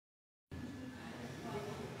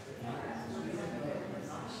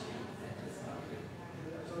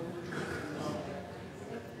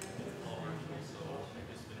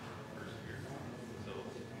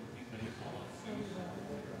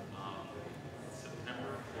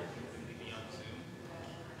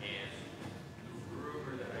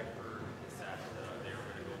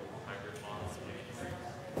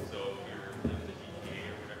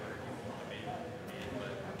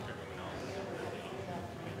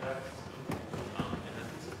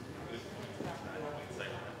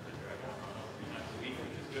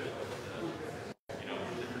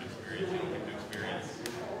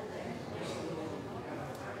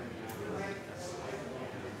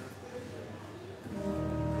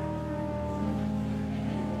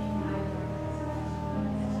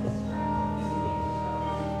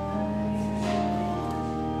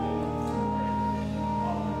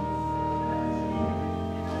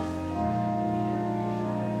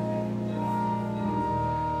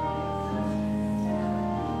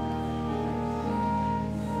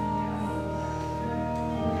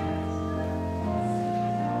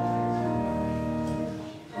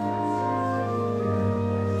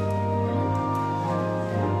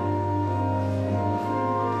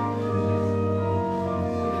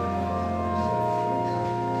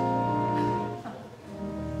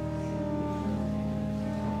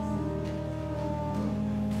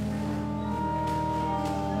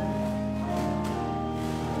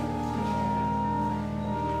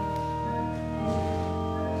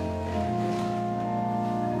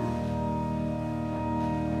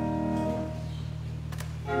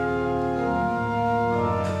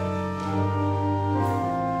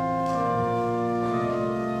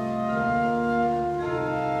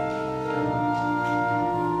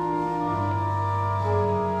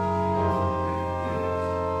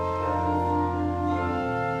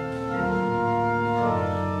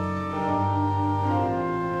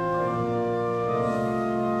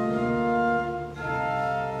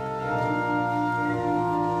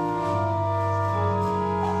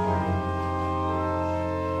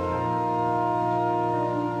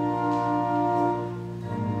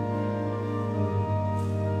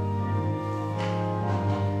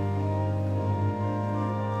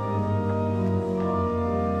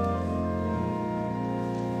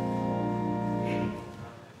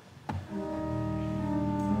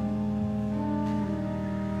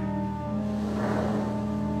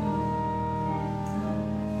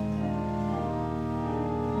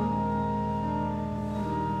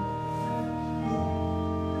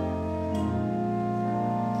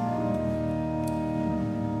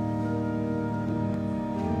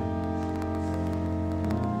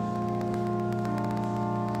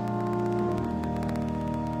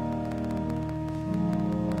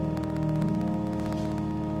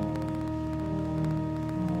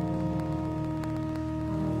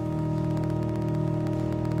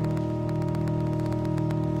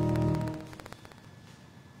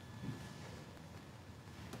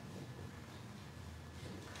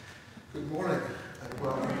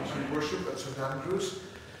St Andrews.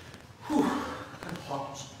 Whew, I'm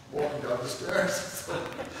hot walking down the stairs. So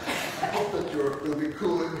I hope that you'll be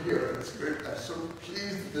cool in here. It's great. I'm so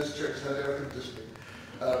pleased that this church has air conditioning.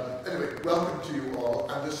 Anyway, welcome to you all,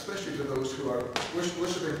 and especially to those who are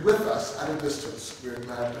worshiping with us at a distance. We're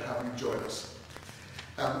glad to have you join us.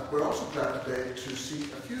 We're also glad today to see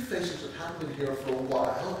a few faces that haven't been here for a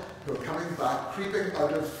while, who are coming back, creeping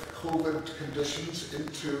out of COVID conditions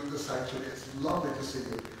into the sanctuary. It's lovely to see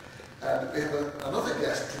you. And we have another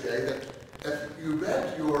guest today that, if you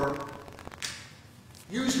read your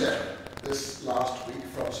newsletter this last week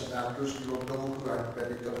from St Andrews, you will know who I'm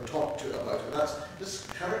maybe going to talk to about it. That's this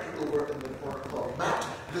character over in the corner called Matt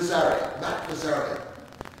Vizzari. Matt Vizzari.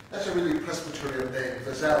 That's a really Presbyterian name,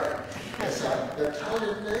 Vizzari. It's an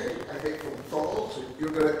Italian name, I think, from Thal. So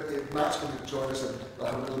Matt's going to join us and we'll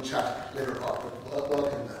have a little chat later on. But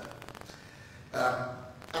welcome, Matt.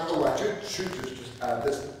 And oh, I should just add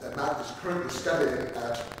this. Matt is currently studying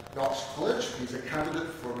at Knox College. He's a candidate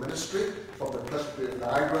for ministry from the Presbyterian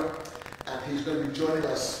Niagara, and he's going to be joining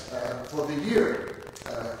us for the year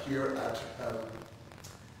here at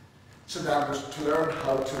St Andrews to learn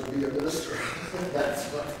how to be a minister.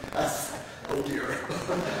 that's oh dear,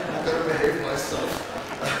 I'm going to behave myself.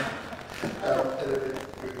 Anyway,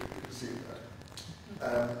 you can see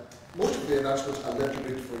that. Most of the announcements I'll let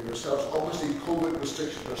you read for yourselves. Obviously, COVID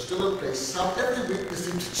restrictions are still in place. Every week they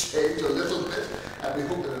seem to change a little bit, and we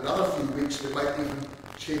hope in another few weeks they might even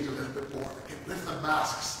change a little bit more. Get rid of the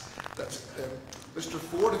masks. That's, Mr.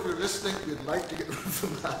 Ford, if you're listening, we'd like to get rid of the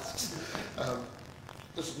masks.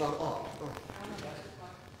 This is not on. Oh.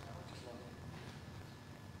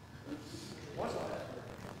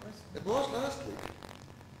 It was last week.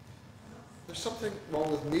 There's something wrong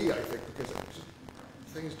with me, I think, because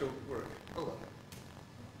things don't work. Oh well.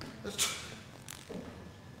 Let's try.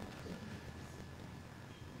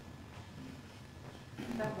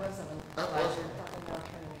 That wasn't a that pleasure. wasn't.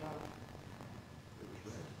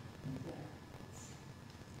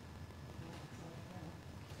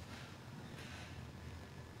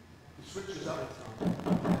 It switches up.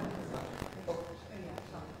 Oh.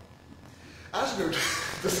 As we're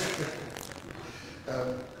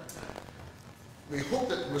we hope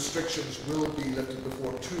that restrictions will be lifted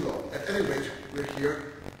before too long. At any rate, we're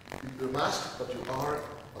here. You're masked, but you are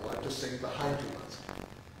allowed to sing behind your mask.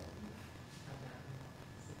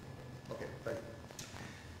 Okay, thank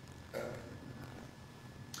you.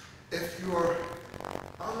 If you're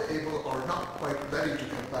unable or not quite ready to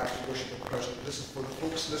come back to worship in person, this is for the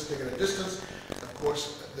folks listening at a distance. Of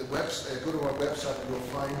course, go to our website and you'll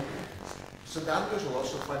find St Andrews. Will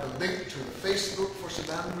also find a link to the Facebook for St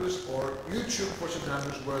Andrews or YouTube for St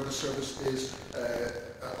Andrews, where the service is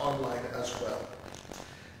online as well.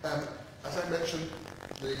 As I mentioned,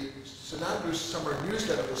 the St Andrews summer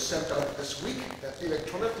newsletter was sent out this week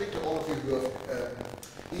electronically to all of you who have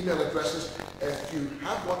email addresses. If you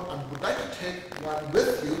have one and would like to take one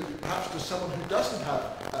with you, perhaps to someone who doesn't have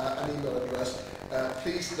an email address,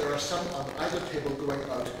 please, there are some on either table going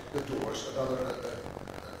out the doors, another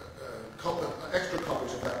extra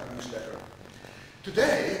copies of that newsletter.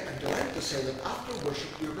 Today, I'm delighted to say that after worship,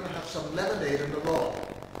 we're going to have some lemonade in the lawn.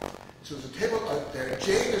 So there's a table out there.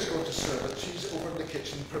 Jane is going to serve it. She's over in the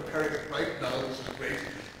kitchen preparing it right now. This is great.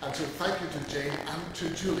 And so thank you to Jane and to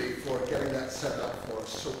Julie for getting that set up for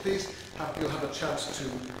us. So please, you'll have a chance to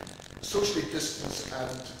socially distance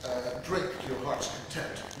and drink to your heart's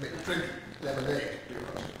content. Drink lemonade to your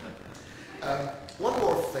heart's content. One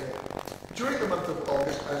more thing. During the month of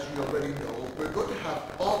August, as you already know, we're going to have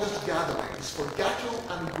August gatherings for Gatto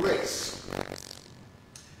and Grace.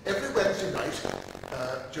 Every Wednesday night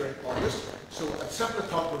during August. So at 7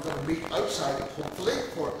 o'clock we're going to meet outside, hopefully,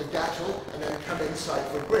 for the Gatto, and then come inside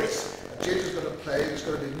for Grace. James is going to play. There's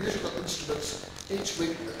going to be musical instruments each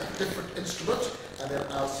week, a different instrument, and then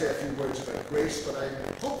I'll say a few words about Grace, but I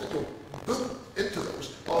hope that you'll book into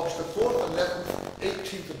those August the 4th, 11th,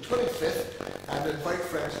 18th and 25th, and invite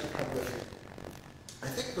friends to come with you. I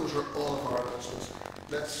think those are all of our announcements.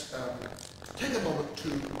 Let's take a moment to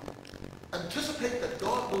anticipate that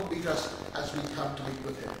God will meet us as we come to meet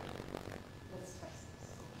with Him.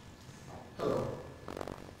 Hello.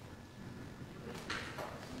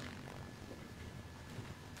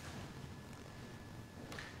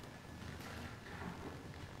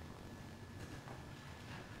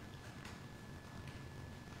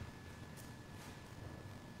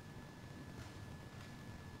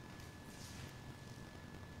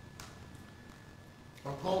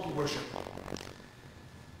 Our call to worship.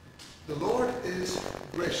 The Lord is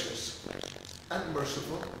gracious and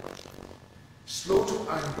merciful, slow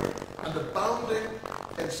to anger, and abounding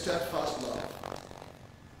in steadfast love.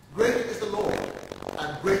 Great is the Lord,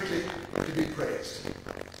 and greatly to be praised.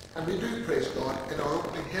 And we do praise God in our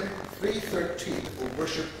opening hymn 313, O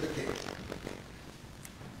Worship the King.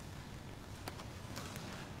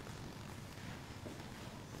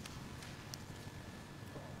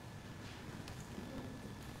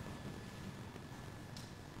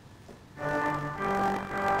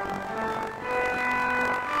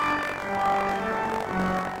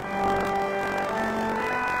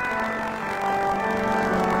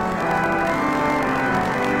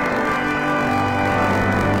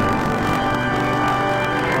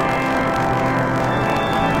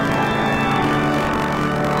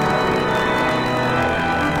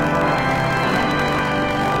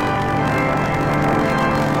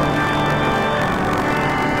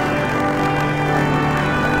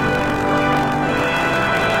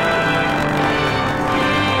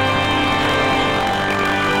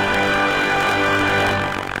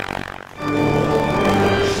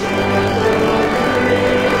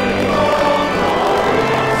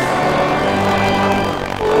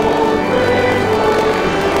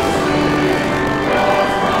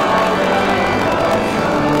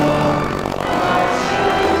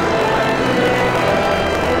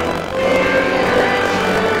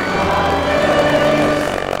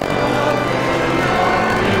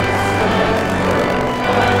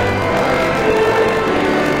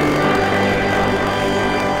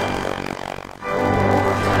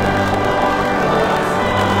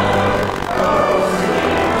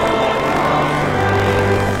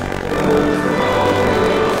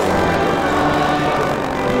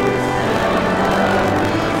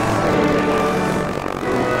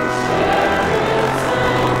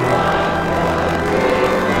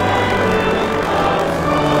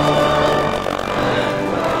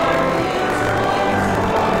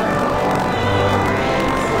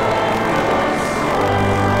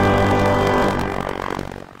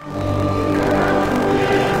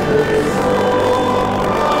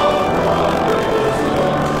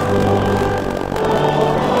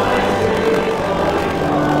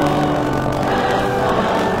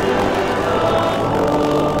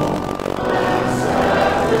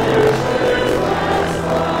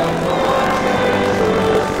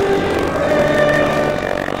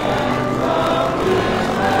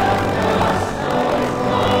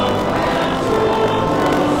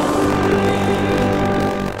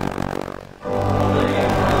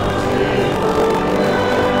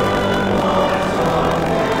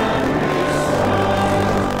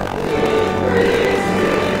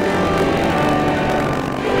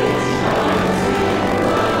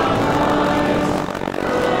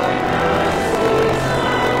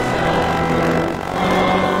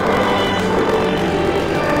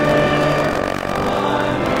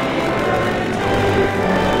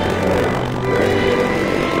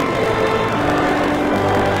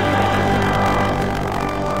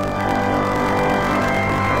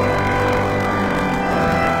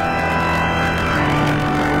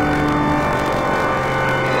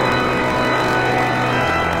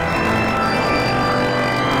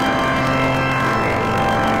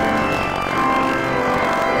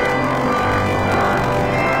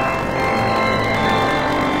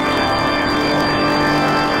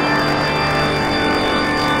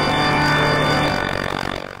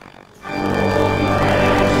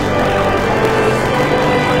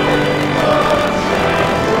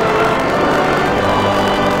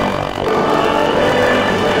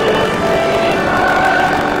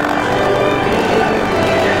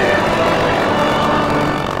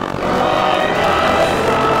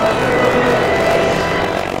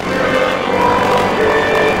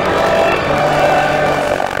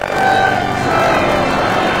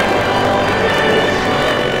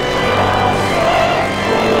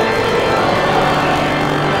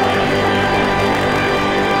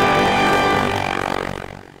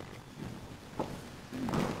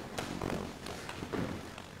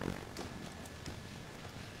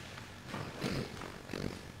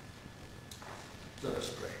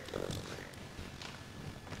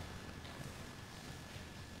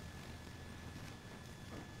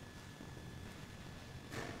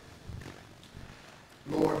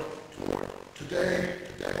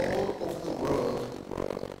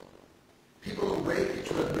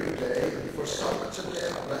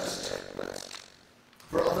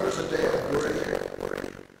 a day of worry.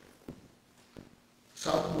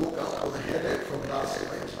 Some woke up with a headache from last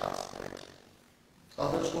night.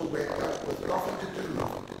 Others will wake up with nothing to do,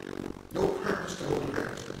 no purpose to motivate.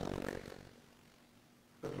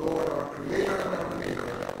 But Lord, our Creator and our Maker,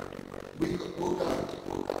 we woke up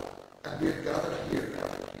and we have gathered here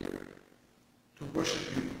to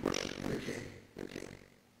worship you, the King.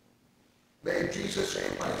 May Jesus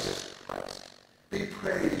Christ be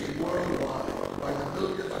praised worldwide by the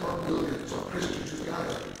millions upon millions of Christians who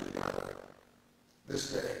gather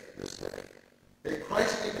this day. May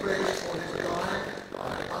Christ be praised for his dying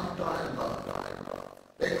and undying love.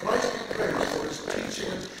 May Christ be praised for his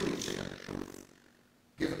teaching and truth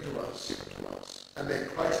given to us. And may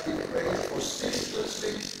Christ be praised for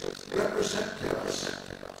ceaselessly representing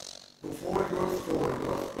us before your throne,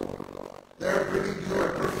 Lord. There bringing you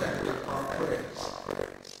and perfecting our praise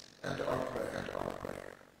and our prayer.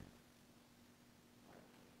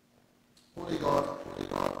 Holy God,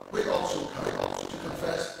 we also come to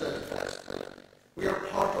confess that we are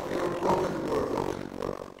part of your broken world,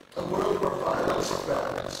 a world where violence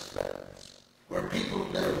spreads, where people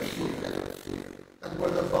live in fear, and where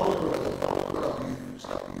the vulnerable are abused.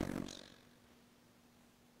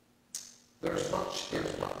 There is much in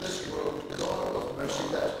this world, God of mercy,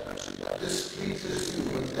 that displeases you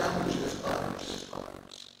and damages others.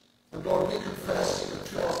 And Lord, we confess that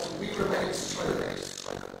too often we remain silent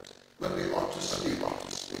when we ought to sleep,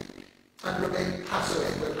 and remain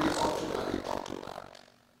passive when we ought to act.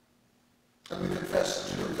 And we confess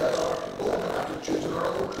too that our own attitudes and our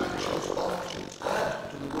own actions often add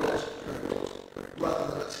to the world's hurt rather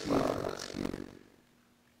than its healing.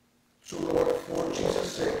 So Lord, for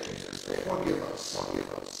Jesus' sake, forgive us.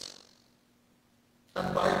 And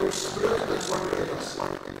by your Spirit that work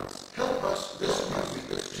in us, help us this week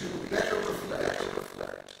to better reflect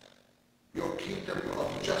your kingdom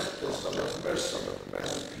of justice and of mercy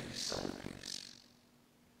and peace.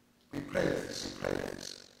 We pray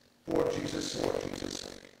this for Jesus' sake.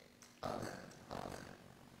 Amen.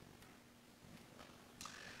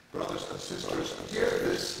 Brothers and sisters, hear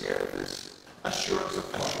this assurance of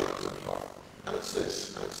heart. And it's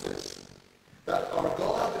this, that our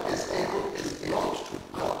God is able to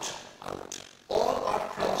blot out all our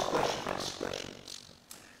transgressions,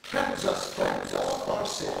 cleanse us from all our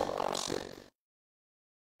sin.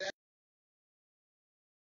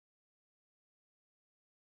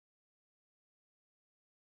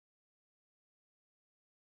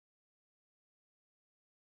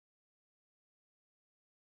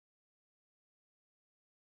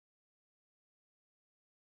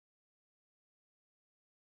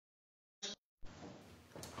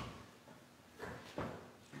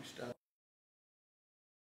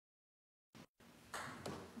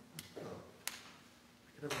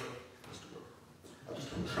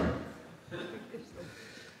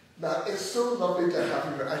 Now, it's so lovely to have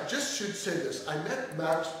you here. I just should say this. I met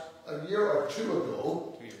Matt a year or two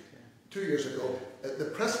ago. 2 years ago. At the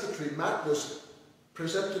Presbyterian. Matt was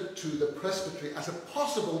presented to the Presbyterian as a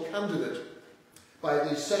possible candidate by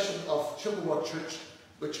the session of Chippewa Church,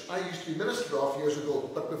 which I used to be minister of years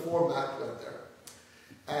ago, but before Matt went there.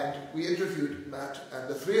 And we interviewed Matt, and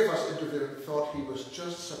the three of us interviewing thought he was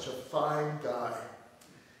just such a fine guy.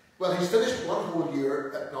 Well, he's finished one whole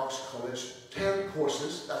year at Knox College, 10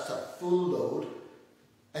 courses, that's a full load.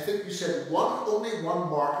 I think you said only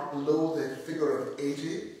one mark below the figure of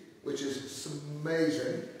 80, which is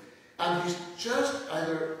amazing. And he's just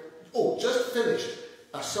finished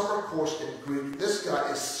a summer course in Greek. This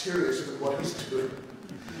guy is serious about what he's doing.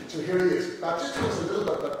 So here he is. Now, just tell us a little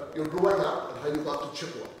bit about your growing up and how you got to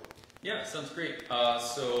Chippewa. Yeah, sounds great.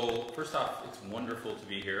 So first off, it's wonderful to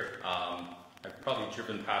be here. I've probably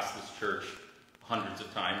driven past this church hundreds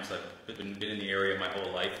of times. I've been in the area my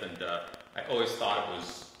whole life, and I always thought it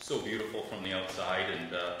was so beautiful from the outside,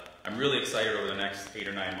 and I'm really excited over the next 8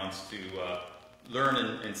 or 9 months to learn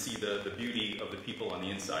and see the beauty of the people on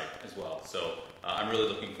the inside as well. So I'm really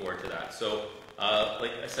looking forward to that. So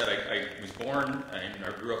like I said, I was born and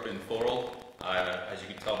I grew up in Thorold. As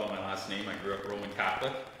you can tell by my last name, I grew up Roman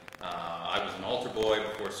Catholic. I was an altar boy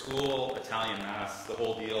before school, Italian Mass, the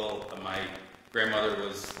whole deal. My grandmother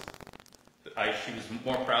was, she was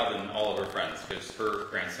more proud than all of her friends because her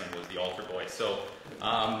grandson was the altar boy. So,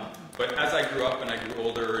 but as I grew up and I grew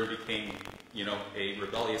older and became, a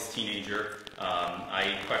rebellious teenager,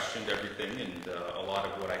 I questioned everything, and a lot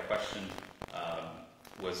of what I questioned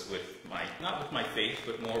was not with my faith,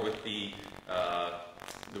 but more with the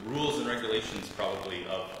rules and regulations probably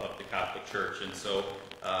of the Catholic Church. And so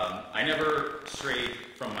I never strayed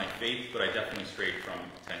from my faith, but I definitely strayed from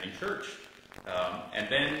attending church. And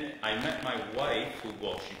then I met my wife, who,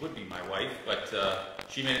 well, she would be my wife, but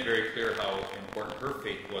she made it very clear how important her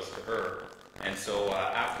faith was to her. And so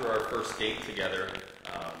after our first date together,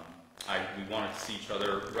 we wanted to see each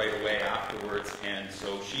other right away afterwards, and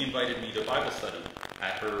so she invited me to Bible study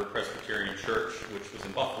at her Presbyterian church, which was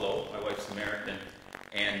in Buffalo. My wife's American,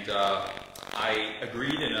 and I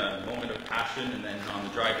agreed in a moment of passion, and then on the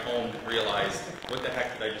drive home realized, what the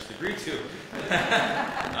heck did I just agree to?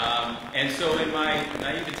 And so in my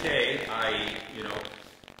naivete, I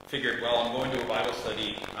figured, well, I'm going to a Bible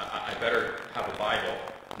study, I better have a Bible,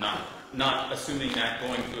 not assuming that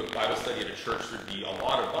going to a Bible study at a church there'd be a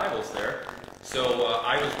lot of Bibles there. So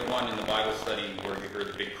I was the one in the Bible study where you heard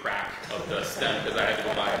the big crack of the stem because I had to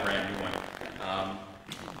go buy a brand new one.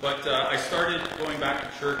 But I started going back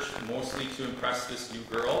to church mostly to impress this new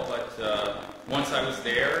girl. But once I was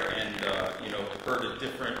there and heard a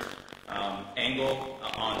different angle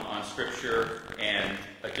on Scripture and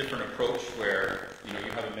a different approach where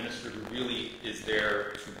you have a minister who really is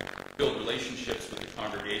there to build relationships with the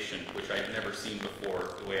congregation, which I'd never seen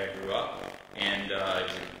before the way I grew up. And he's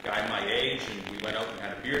a guy my age, and we went out and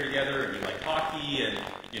had a beer together, and we liked hockey, and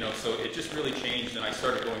so it just really changed, and I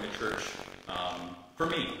started going to church for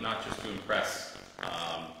me, not just to impress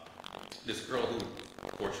this girl who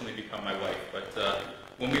fortunately become my wife. But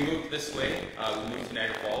when we moved this way, we moved to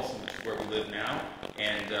Niagara Falls, which is where we live now,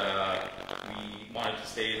 and we wanted to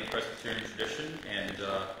stay in the Presbyterian tradition, and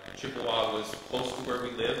Chippewa was close to where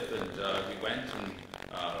we lived, and we went and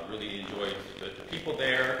really enjoyed the people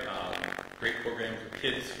there. Great programs with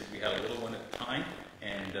kids, because we had a little one at the time,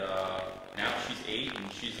 and now she's 8,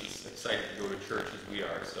 and she's as excited to go to church as we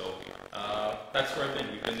are. So that's where I've been.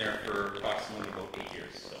 We've been there for approximately about 8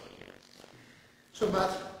 years. So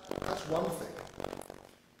Matt, that's one thing.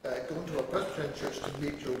 Going to a Presbyterian church to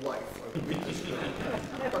meet your wife or to meet this girl.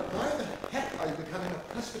 But why the heck are you becoming a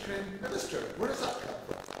Presbyterian minister? Where does that come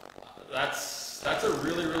from? That's a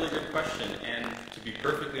really, really good question. And to be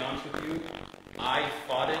perfectly honest with you, I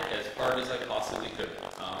fought it as hard as I possibly could.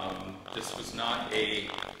 This was not a,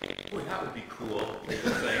 boy, that would be cool type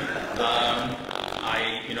of thing.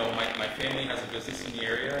 My family has a business in the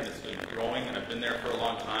area, and it's been growing, and I've been there for a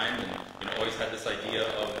long time, and always had this idea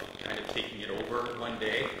of kind of taking it over one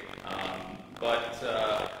day. But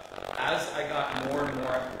as I got more and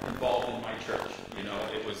more involved in my church,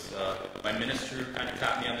 it was my minister who kind of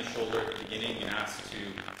tapped me on the shoulder at the beginning and asked to,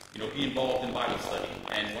 be involved in Bible study.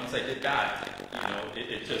 And once I did that,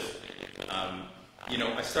 it just,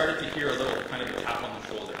 I started to hear a little kind of a tap on the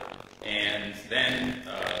shoulder. And then,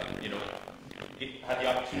 had the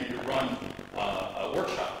opportunity to run a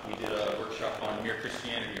workshop. We did a workshop on Mere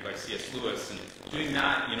Christianity by C.S. Lewis, and doing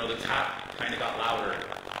that, the tap kind of got louder.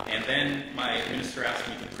 And then my minister asked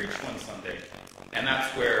me to preach one Sunday, and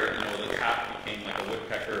that's where the tap became like a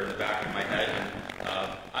woodpecker in the back of my head. And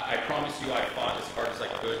I promise you, I fought as hard as I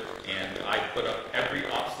could, and I put up every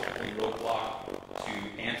obstacle and roadblock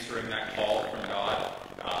to answering that call from God.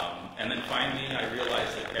 And then finally, I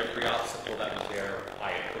realized that every obstacle that was there,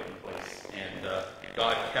 I had put in place. And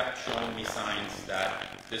God kept showing me signs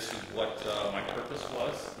that this is what my purpose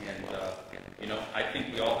was. And, I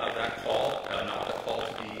think we all have that call, not the call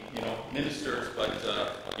to be, ministers, but,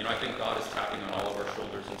 I think God is tapping on all of our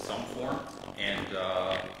shoulders in some form. And,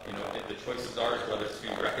 the choice is ours, whether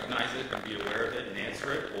to recognize it and be aware of it and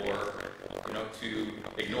answer it, or, to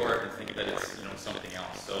ignore it and think that it's, something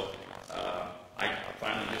else. So, I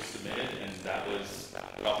finally just submitted, and that was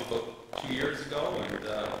probably about 2 years ago, and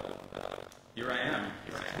here I am.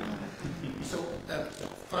 So,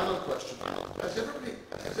 final question. Has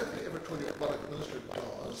everybody ever told you what a minister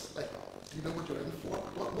does? Like, do you know what you're in for?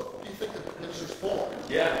 What do you think the minister's for?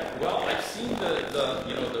 Yeah, well, I've seen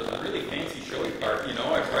the really fancy showy part.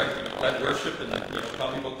 I've led worship and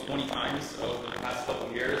probably about 20 times over the past couple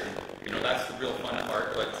of years. And, that's the real fun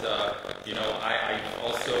part. But I've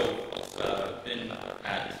also been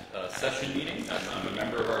at session meetings. I'm a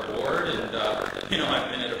member of our board, and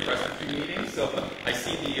I've been at a Presbyterian meeting. So I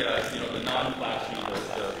see the non-flashy,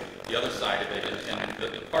 the other side of it,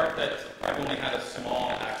 and the part that I've only had a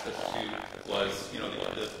small access to was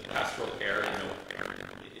the pastoral care,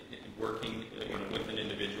 working with an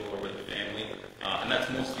individual or with a family, and that's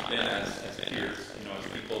mostly been as peers,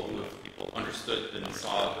 as people who have understood and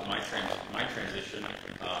saw my transition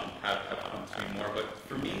have come to me more. But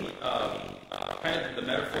for me, kind of the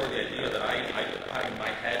metaphor, the idea that I have in my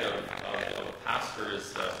head of a pastor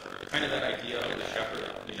is kind of that idea of the shepherd,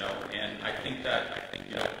 and I think that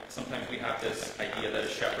sometimes we have this idea that a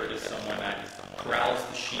shepherd is someone that corrals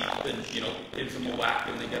the sheep and gives them a whack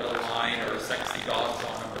when they get out of line, or sexy dogs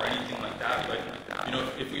on them, or anything like that. But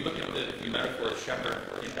if we look at the metaphor shepherd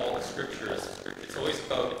in all the scriptures, it's always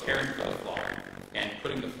about caring for the flock and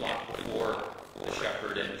putting the flock before the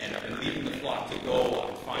shepherd and leaving the flock to go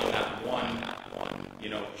and find that one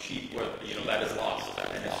sheep where, that is lost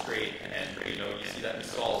and is strayed. And, you see that in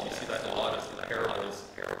Psalms, you see that in a lot of the parables.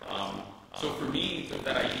 So for me,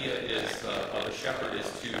 that idea is, of a shepherd is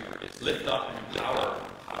to lift up and empower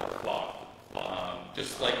the flock.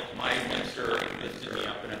 Just like my minister lifted me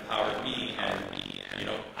up and empowered me, and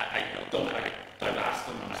I've asked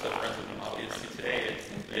him, I'm still friends with him obviously today,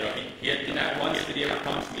 he not once did he ever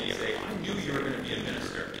come to me and say, I knew you were going to be a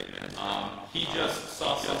minister. He just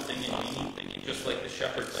saw something in me, just like the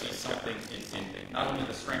shepherd sees something in not only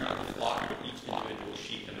the strength of the flock, but each individual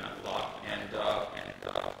sheep in that flock, and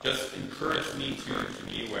just encouraged me to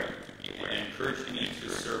be aware, and encouraged me to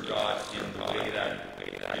serve God in the way that,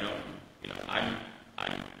 I'm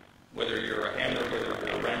whether you're a hammer, whether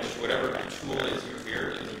you're a wrench, whatever the tool is you're here,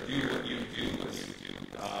 and you do what you do.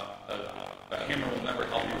 A hammer will never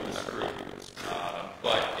help you with a screw.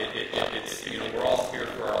 But it's we're all here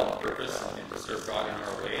for our own purpose and to serve God in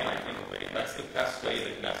our way, and I think that's the best way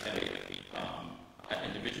that we can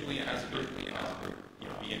individually and as a group, be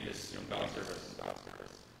in His God's service.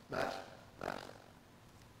 Matt.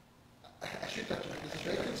 I should have this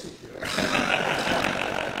vacancy here.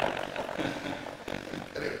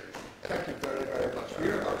 Anyway, thank you very, very much. We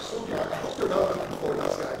are so glad. I hope you're not looking forward to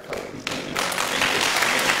this guy coming.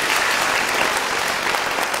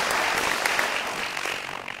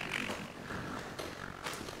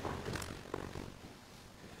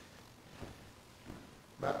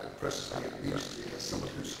 Matt impresses me immediately as someone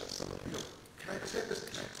who's, can I take this?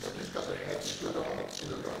 Somebody's got their head screwed on,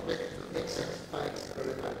 make sense. Thanks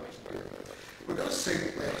very much. We're going to sing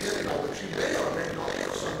a hymn now, which you may or may not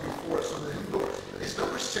have sung before. It's on the hymn book. It's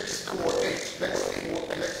number 648. Next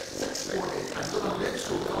 648. I'm going to live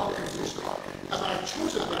so God can do stuff. And I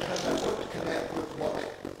chose it because I want to connect with what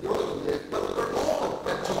you're going to live. But we're all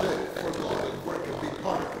meant to live for God and work and be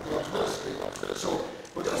part of God's ministry. So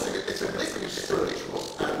we're going to sing it. It's a deeply spiritual.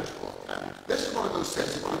 And this is one of those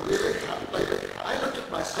things that we really have. Like, I looked at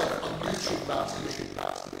myself on YouTube last week,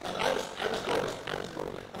 and I was going,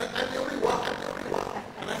 I'm the only one.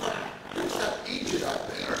 And I thought, who's that Egypt out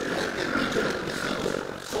there? In Egypt in the field.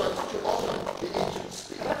 So I want you all to the Egypt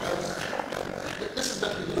speak. This is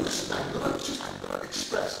not me loosening. I'm going to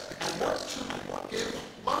express. I want to give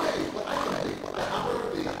what I believe, the hammer,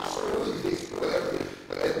 the whatever,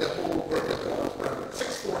 in the whole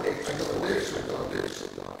 648. I'm going to live so God lives so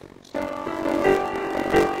God.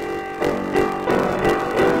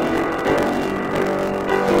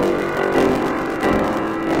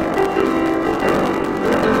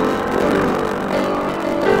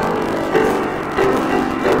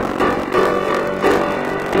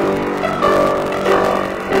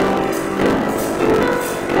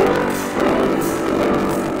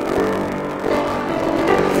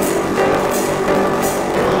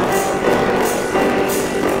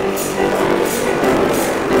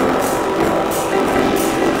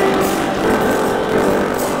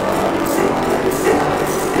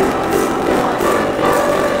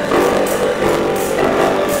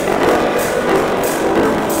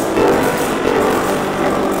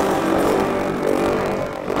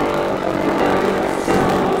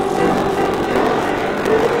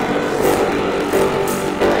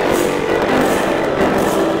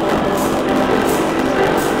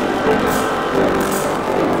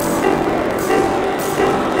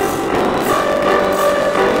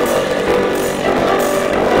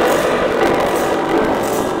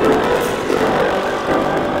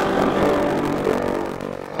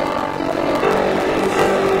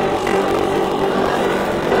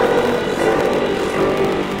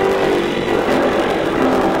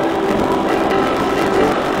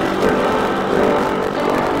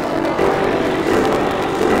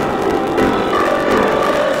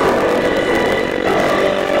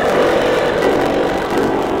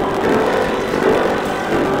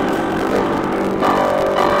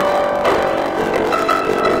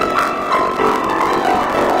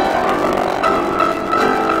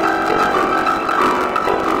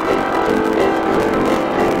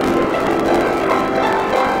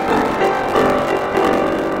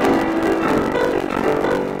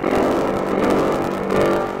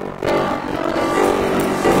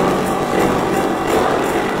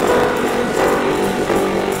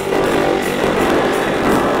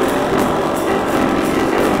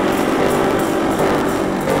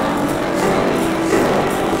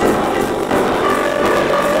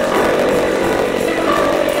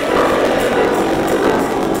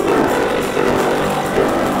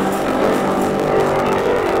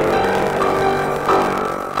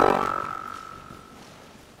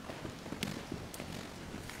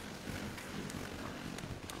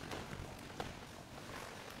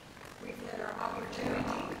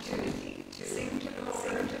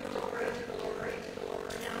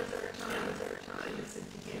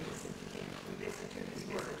 We listen to His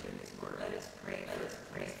word. Let us pray.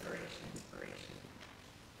 Inspiration.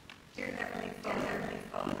 Dear Heavenly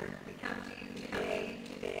Father, we come to you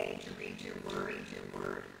today to read your word.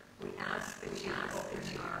 We ask that you open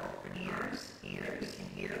our ears, we can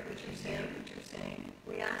hear what you're saying.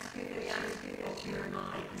 We ask you to open our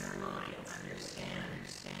minds, understand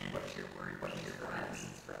what your word means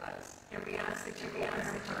for us. And we ask that you open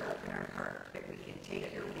our heart, that we can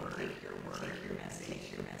take your word, take your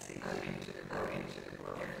message out into the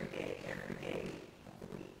world every day.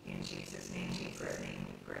 In Jesus' name we pray.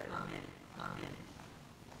 Amen.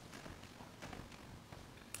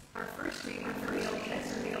 Our first reading from the Old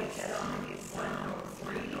Testament is Psalm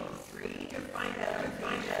 103. You'll find that on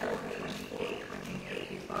page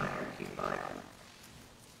 825.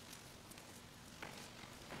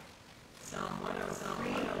 Psalm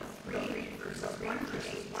 103, verses 1 to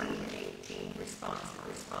 18, responsive.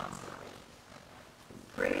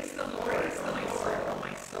 Praise the Lord,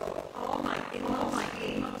 my soul. All my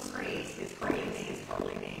inmost praise His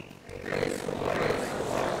holy name. Praise the Lord.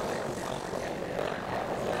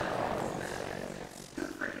 Who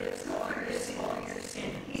forgives all your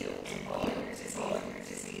sin, heals all your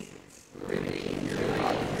diseases. Redeem your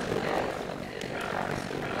life.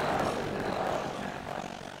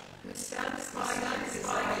 Who satisfies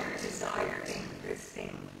your desires in good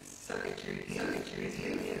things, so that your youth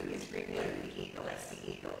is renewed as the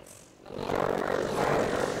eagles. The Lord.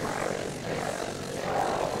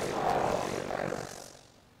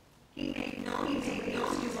 He made known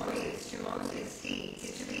His ways to Moses,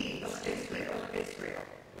 deeds to the eagles of Israel.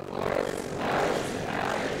 The Lord is the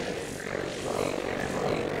God of Israel.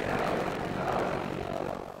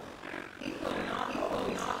 He will not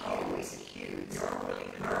always accuse, nor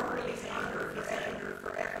will His anger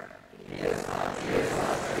forever.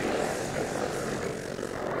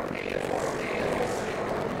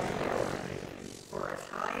 For as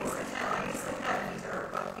high as the heavens are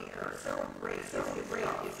above the earth, so great is the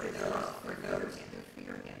love for those who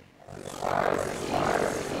fear Him.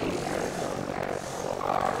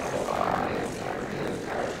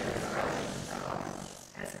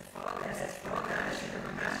 As a father has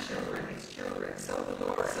children, so the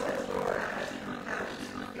Lord has not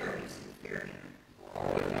those who fear Him.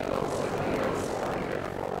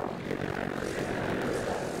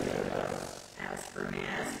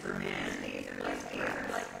 As for man, they are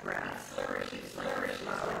like grass, flourish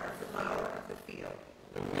flower of the field.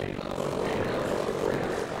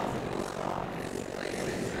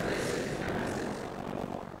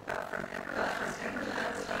 But from everlasting,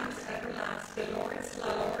 the Lord's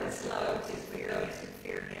love is with those who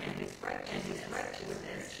fear Him, and His righteousness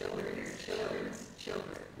their children's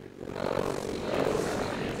children.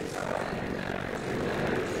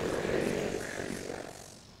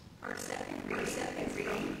 Our second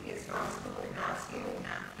reading is Gospel of Matthew,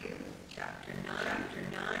 chapter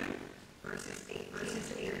 9, verses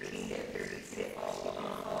 18 to 36. All of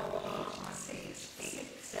each must say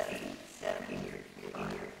 7 in your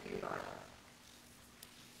Bible.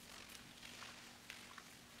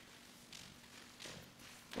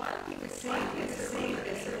 While he was saying this,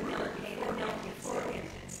 a woman knelt before him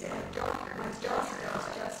and said, my daughter has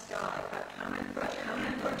just died, but come and put your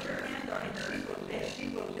hand on her, and she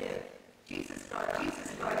will live. Jesus got up and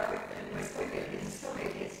was with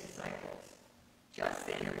his disciples. Just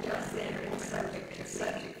then, the woman subject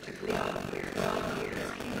to bleeding ears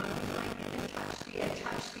came up behind him and touched the edge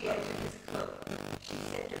of his cloak. She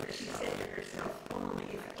said to herself, only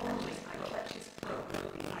if I touch his cloak, I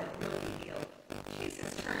will be healed. Jesus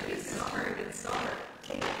turned and saw her.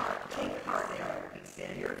 Take heart, daughter, he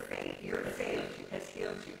said. Your faith has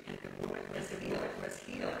healed you. And the woman was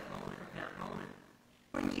healed from that moment.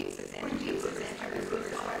 When Jesus entered he saw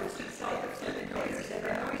the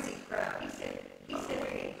noisy crowd. He said,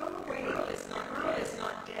 hey, come away. Girl is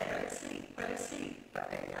not dead, but asleep. But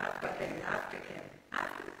they laughed at him. After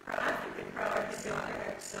the crowd had gone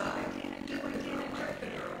outside, and took her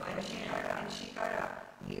by the hand, and she got up.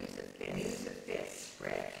 News of this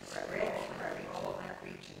spread throughout all that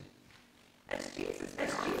region. As Jesus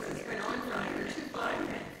went on, two blind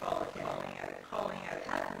men followed him, calling out,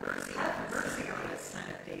 have mercy on us, Son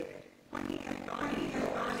of David. When he had gone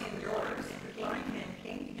indoors, and the blind men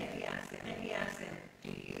came to him, he asked them, do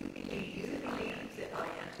you believe that I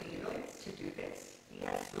am to do this?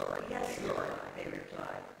 Yes, Lord, they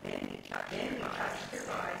replied. Then he touched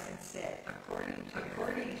their eyes and said, according to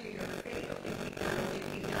your faith, it be done to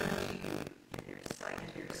you. And their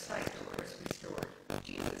sight was restored.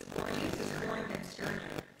 Jesus warned them sternly,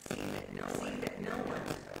 seeing that no one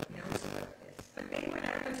knows about this. But they went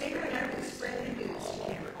out to spread the news to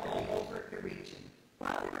him all over the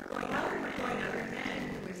going other men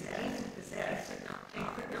who was demon-possessed and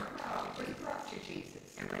could not talk, but he brought to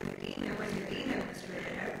Jesus. And when the demon was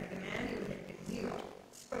driven out, the man who had been healed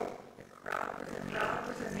spoke. The crowd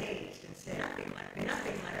was amazed and said,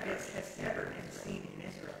 nothing like this has ever been seen in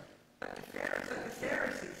Israel. But the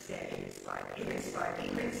Pharisees said, it is by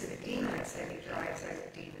demons that he drives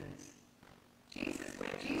out demons. Jesus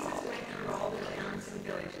went through all the towns and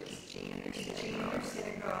villages, teaching in their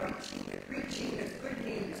synagogues, preaching the good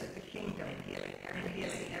news of the kingdom, and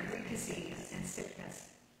healing every disease and sickness.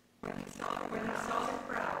 When he saw the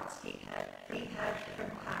crowds, he had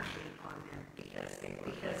compassion on them because they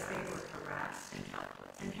were harassed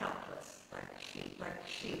and helpless, like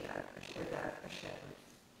sheep without a shepherd.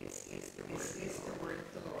 This is the word of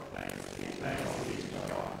the Lord. Let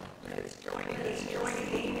us join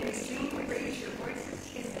again in singing. Raise your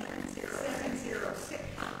voices in 706.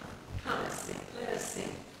 Come, let us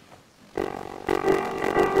sing.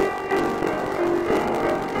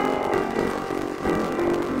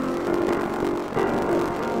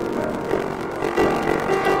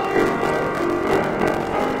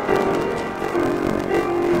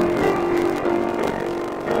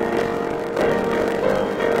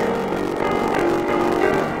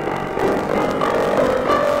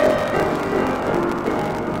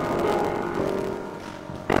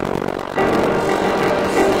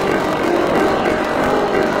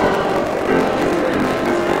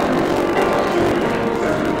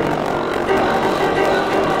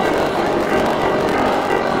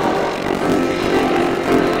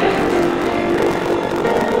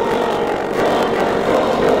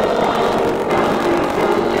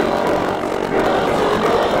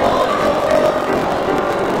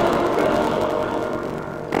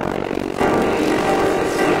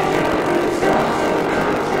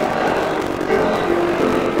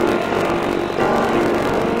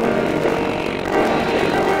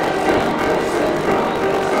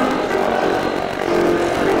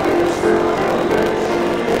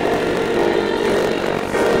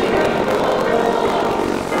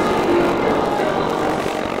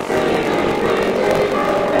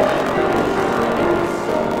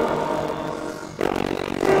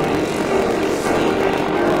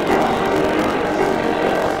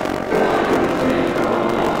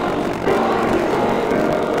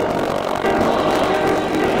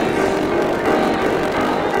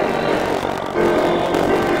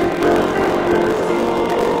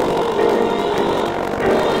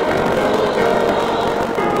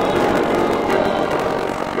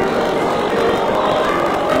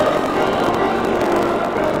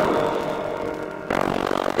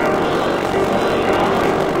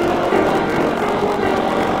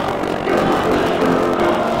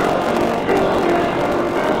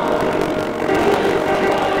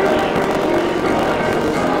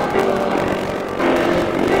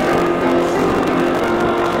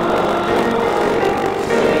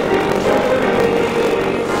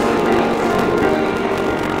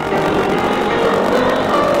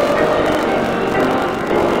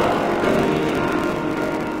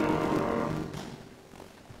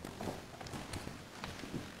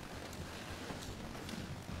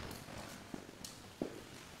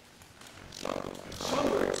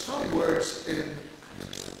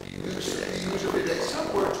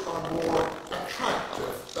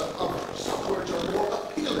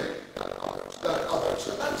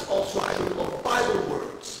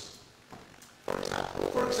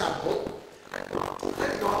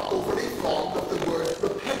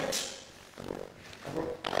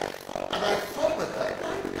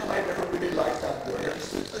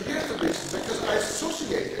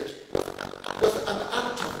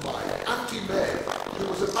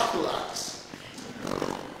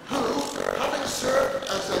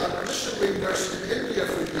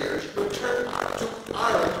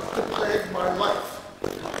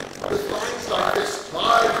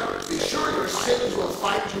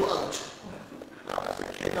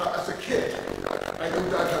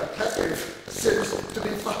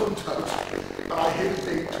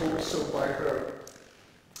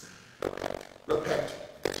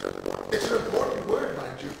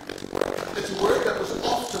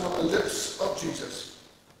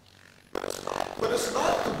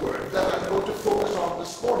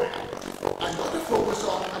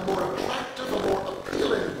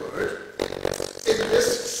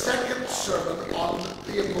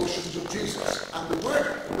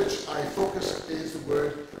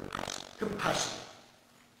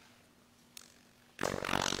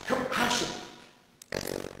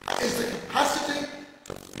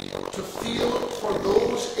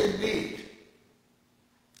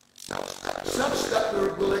 Such that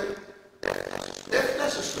we're willing, if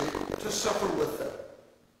necessary, to suffer with them.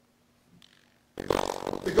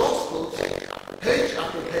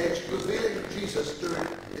 revealing Jesus doing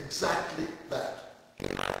exactly that.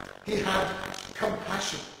 He had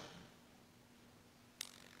compassion.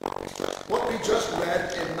 What we just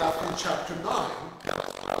read in Matthew chapter 9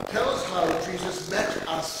 tells how Jesus met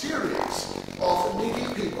a series of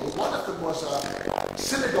needy people. One of them was a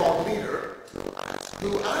synagogue leader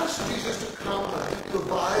who asked Jesus to come and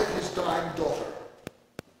revive his dying daughter.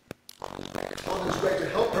 On his way to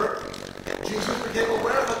help her, Jesus became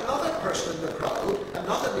aware of another person in the crowd,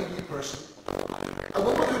 another needy person, a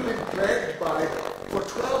woman who had been plagued for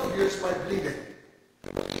 12 years by bleeding,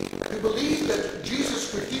 who believed that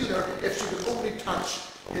Jesus could heal her if she could only touch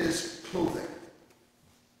his clothing.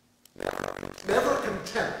 Never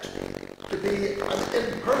content to be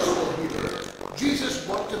an impersonal healer, Jesus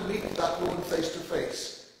wanted to meet that woman face to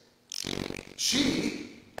face.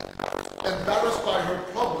 She, embarrassed by her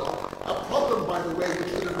problem, a problem, by the way,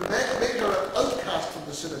 which would have made her an outcast from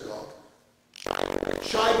the synagogue,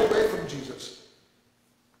 shied away from Jesus.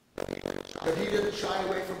 But he didn't shy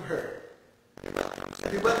away from her.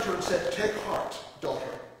 He went to her and said, "Take heart,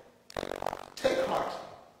 daughter. Take heart.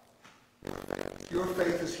 Your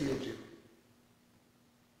faith has healed you."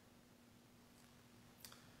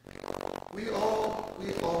 We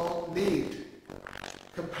all need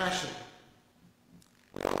compassion.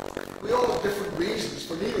 We all have different reasons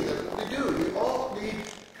for needing it, but we do. We all need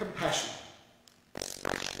compassion.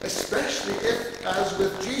 Especially if, as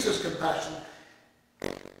with Jesus' compassion,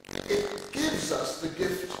 it gives us the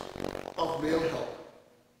gift of real help.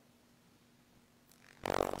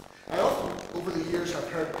 I often, over the years, have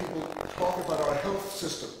heard people talk about our health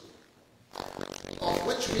system, of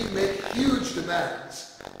which we make huge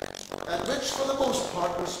demands, and which, for the most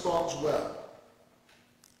part, responds well.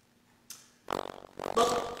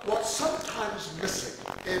 But what's sometimes missing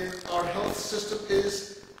in our health system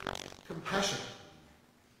is compassion.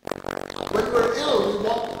 When we're ill, we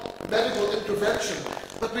want medical intervention,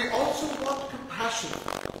 but we also want compassion.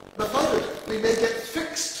 Without it, we may get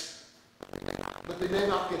fixed, but we may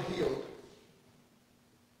not get healed.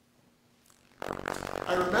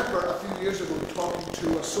 I remember a few years ago talking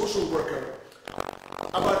to a social worker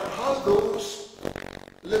about how those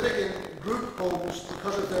living in group homes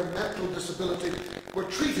because of their mental disability were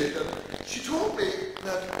treated. And she told me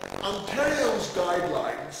that Ontario's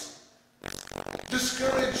guidelines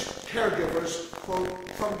discourage caregivers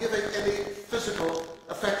from giving any physical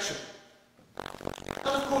affection. And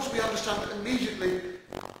of course we understand immediately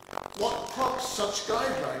what prompts such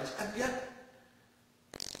guidelines, and yet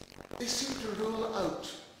they seem to rule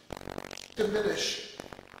out, diminish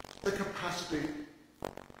the capacity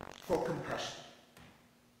for compassion.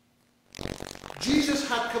 Jesus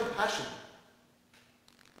had compassion,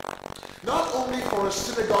 not only for a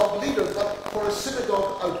synagogue leader, but for a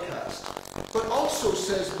synagogue outcast. But also,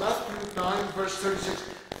 says Matthew 9, verse 36,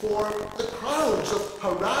 for the crowds of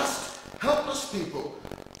harassed, helpless people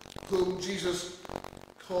whom Jesus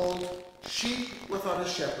called sheep without a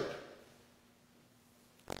shepherd.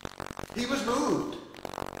 He was moved.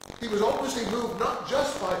 He was obviously moved not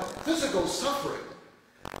just by physical suffering,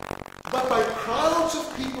 but by crowds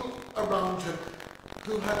of people around him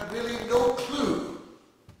who had really no clue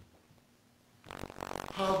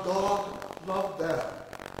how God loved them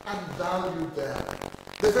and valued them,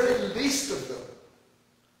 the very least of them.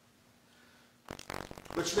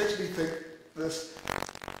 Which makes me think this: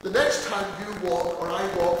 the next time you walk or I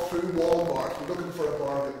walk through Walmart looking for a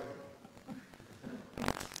bargain,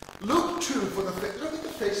 look at the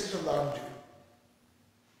faces around you.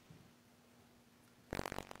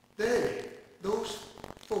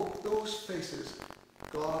 Those faces,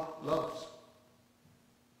 God loves.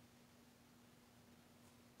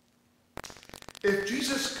 If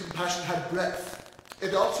Jesus' compassion had breadth,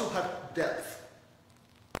 it also had depth.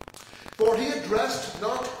 For he addressed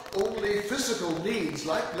not only physical needs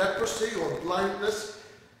like leprosy or blindness,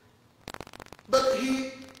 but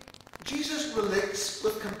Jesus relates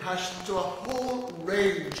with compassion to a whole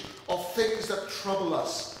range of things that trouble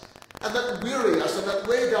us and that weary us and that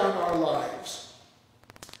weigh down our lives.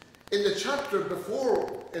 In the chapter before,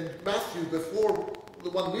 in Matthew, before the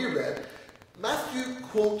one we read, Matthew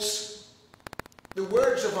quotes the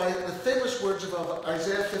famous words of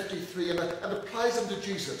Isaiah 53 and applies them to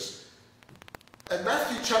Jesus. And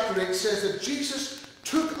Matthew chapter 8 says that Jesus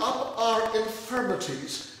took up our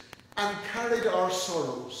infirmities and carried our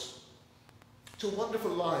sorrows. It's a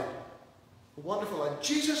wonderful line. A wonderful line.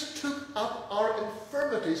 Jesus took up our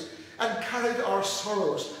infirmities and carried our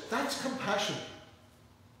sorrows. That's compassion.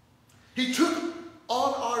 He took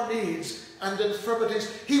on our needs and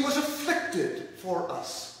infirmities. He was afflicted for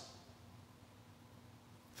us.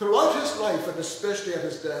 Throughout his life, and especially at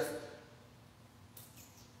his death,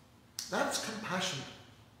 That's compassion.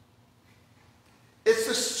 It's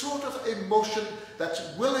the sort of emotion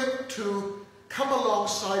that's willing to come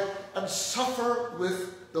alongside and suffer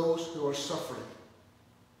with those who are suffering.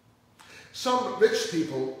 Some rich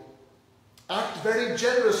people act very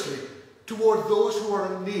generously toward those who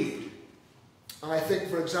are in need. And I think,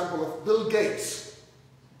 for example, of Bill Gates.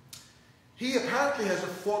 He apparently has a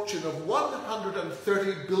fortune of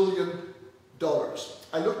 $130 billion.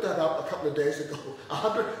 I looked that up a couple of days ago.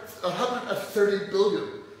 130 billion.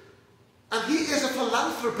 And he is a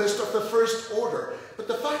philanthropist of the first order. But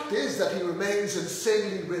the fact is that he remains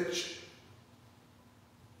insanely rich.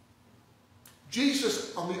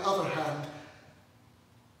 Jesus, on the other hand,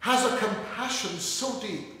 has a compassion so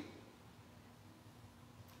deep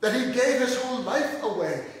that he gave his whole life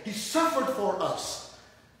away. He suffered for us.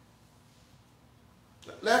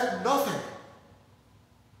 Left nothing.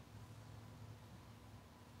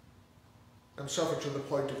 And suffered to the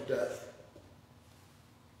point of death.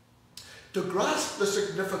 To grasp the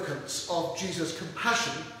significance of Jesus'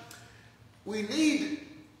 compassion, we need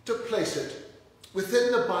to place it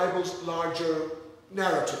within the Bible's larger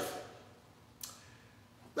narrative.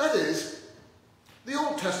 That is, the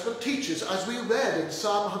Old Testament teaches, as we read in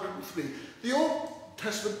Psalm 103, the Old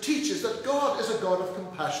Testament teaches that God is a God of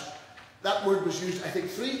compassion. That word was used, I think,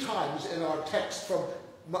 3 times in our text from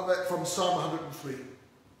Psalm 103.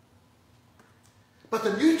 But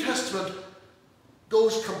the New Testament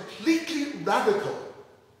goes completely radical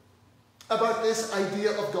about this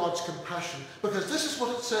idea of God's compassion, because this is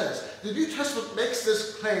what it says. The New Testament makes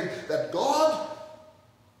this claim that God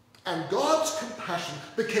and God's compassion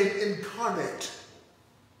became incarnate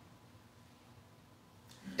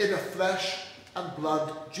in a flesh and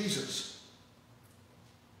blood Jesus.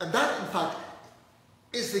 And that, in fact,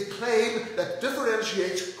 is the claim that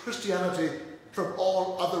differentiates Christianity from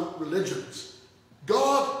all other religions.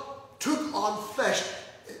 God took on flesh.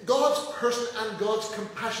 God's person and God's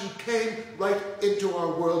compassion came right into our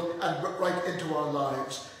world and right into our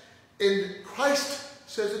lives. In Christ,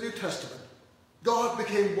 says the New Testament, God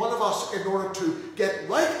became one of us in order to get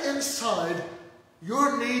right inside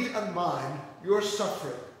your need and mine, your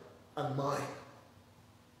suffering and mine.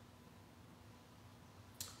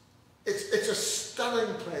 It's a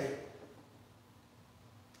stunning claim.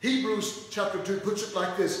 Hebrews chapter 2 puts it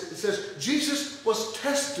like this. It says, Jesus was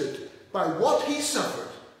tested by what he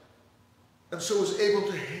suffered, and so was able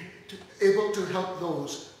to help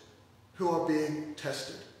those who are being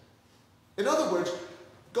tested. In other words,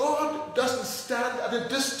 God doesn't stand at a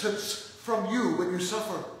distance from you when you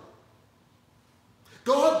suffer.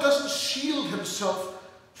 God doesn't shield himself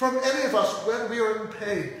from any of us when we are in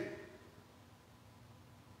pain,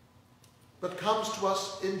 but comes to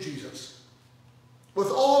us in Jesus with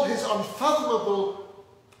all his unfathomable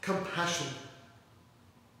compassion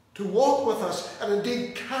to walk with us and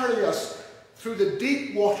indeed carry us through the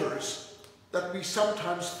deep waters that we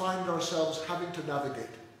sometimes find ourselves having to navigate.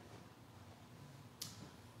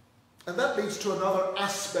 And that leads to another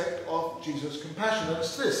aspect of Jesus' compassion, and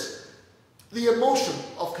it's this. The emotion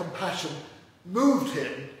of compassion moved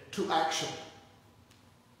him to action.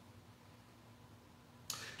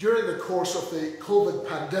 During the course of the COVID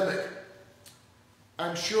pandemic,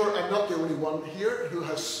 I'm sure I'm not the only one here who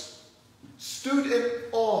has stood in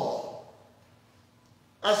awe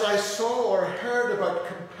as I saw or heard about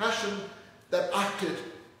compassion that acted,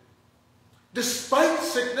 despite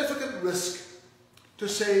significant risk, to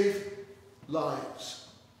save lives.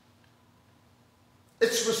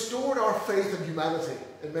 It's restored our faith in humanity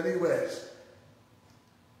in many ways.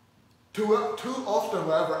 Too often,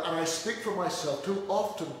 however, and I speak for myself, too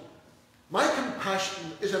often, my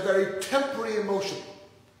compassion is a very temporary emotion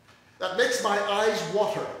that makes my eyes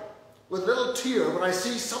water with a little tear when I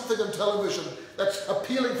see something on television that's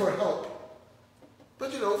appealing for help.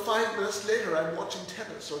 But 5 minutes later I'm watching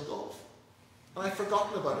tennis or golf, and I've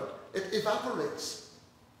forgotten about it. It evaporates.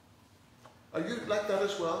 Are you like that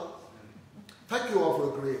as well? Thank you all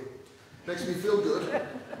for agreeing. Makes me feel good.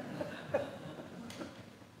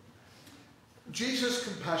 Jesus'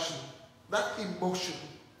 compassion, that emotion,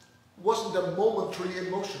 wasn't a momentary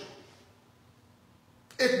emotion.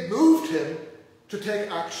 It moved him to take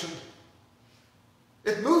action.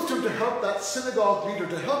 It moved him to help that synagogue leader,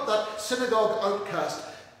 to help that synagogue outcast,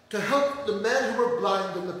 to help the men who were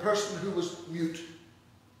blind and the person who was mute.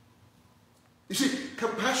 You see,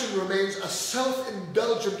 compassion remains a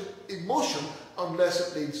self-indulgent emotion unless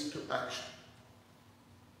it leads to action.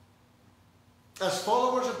 As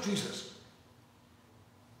followers of Jesus,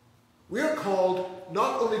 we are called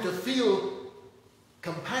not only to feel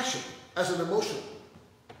compassion as an emotion,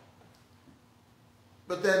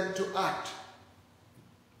 but then to act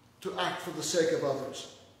to act for the sake of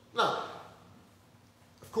others. Now,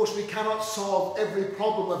 of course, we cannot solve every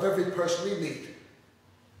problem of every person we meet,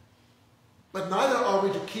 but neither are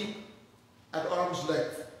we to keep at arm's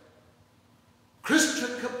length.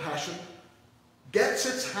 Christian compassion gets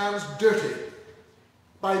its hands dirty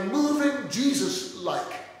by moving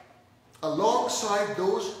Jesus-like alongside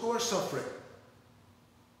those who are suffering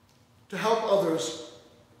to help others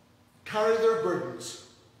carry their burdens,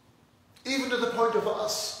 even to the point of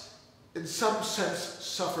us, in some sense,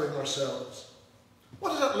 suffering ourselves. What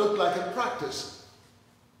does that look like in practice?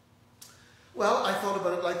 Well, I thought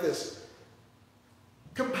about it like this.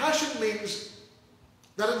 Compassion means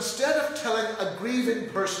that instead of telling a grieving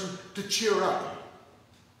person to cheer up,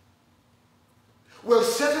 we'll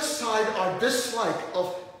set aside our dislike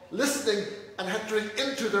of listening and entering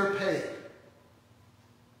into their pain.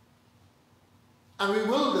 And we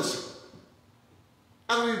will listen.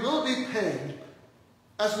 And we will be pained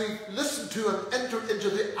as we listen to and enter into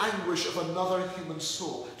the anguish of another human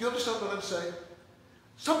soul. Do you understand what I'm saying?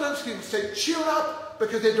 Sometimes people say, cheer up,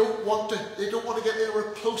 because they don't want to get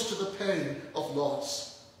anywhere close to the pain of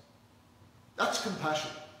loss. That's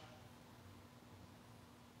compassion.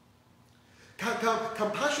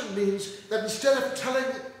 Compassion means that instead of telling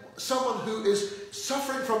someone who is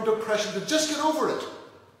suffering from depression to just get over it,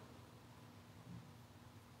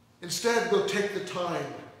 instead we'll take the time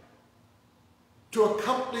to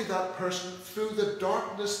accompany that person through the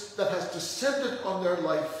darkness that has descended on their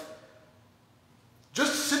life,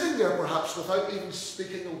 just sitting there perhaps without even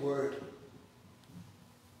speaking a word.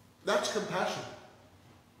 That's compassion.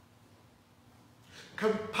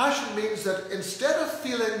 Compassion means that instead of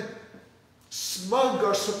feeling smug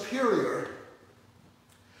or superior,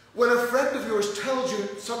 when a friend of yours tells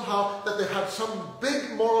you somehow that they've had some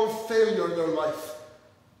big moral failure in their life,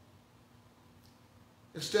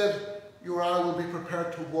 instead you or I will be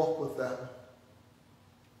prepared to walk with them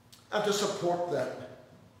and to support them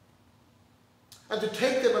and to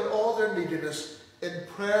take them in all their neediness in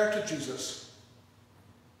prayer to Jesus,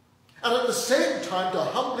 and at the same time to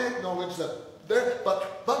humbly acknowledge that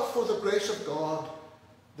but for the grace of God,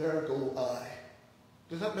 there go I.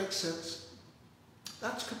 Does that make sense?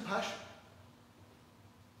 That's compassion.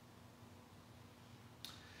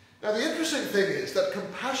 Now, the interesting thing is that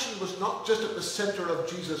compassion was not just at the center of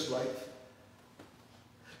Jesus' life,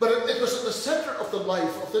 but it was at the center of the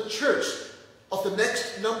life of the church of the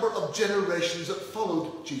next number of generations that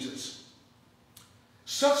followed Jesus.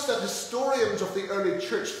 Such that historians of the early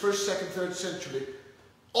church, 1st, 2nd, 3rd century,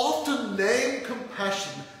 often name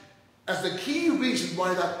compassion as the key reason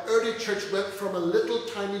why that early church went from a little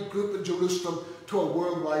tiny group in Jerusalem to a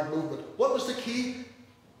worldwide movement. What was the key?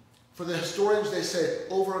 For the historians, they say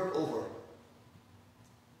over and over,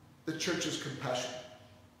 the church's compassion.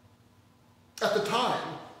 At the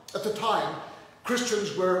time,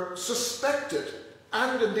 Christians were suspected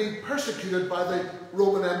and indeed persecuted by the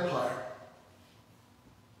Roman Empire.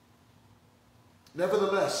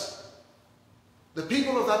 Nevertheless, the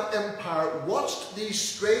people of that empire watched these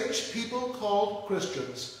strange people called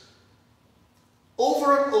Christians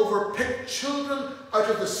over and over pick children out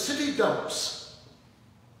of the city dumps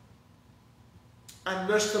and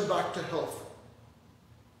nurse them back to health.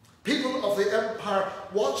 People of the empire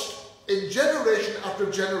watched in generation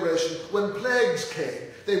after generation, when plagues came,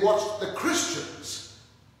 they watched the Christians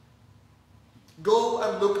go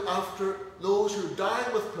and look after those who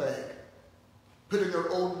died with plague, putting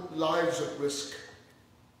their own lives at risk.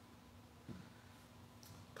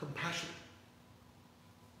 Compassion.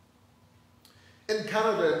 In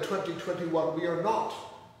Canada in 2021, we are not,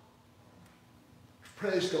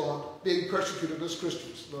 praise God, being persecuted as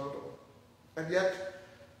Christians. No. And yet,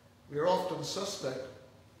 we are often suspect.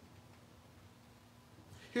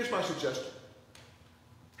 Here's my suggestion.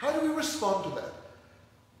 How do we respond to that?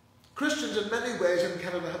 Christians in many ways in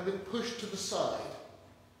Canada have been pushed to the side.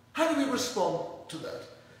 How do we respond to that?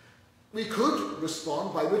 We could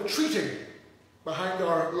respond by retreating behind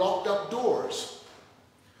our locked up doors,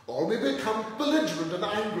 or we become belligerent and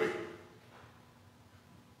angry.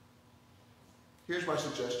 Here's my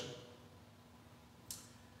suggestion.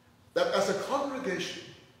 That as a congregation,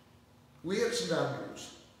 we at St.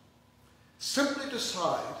 Andrews simply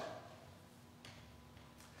decide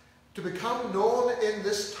to become known in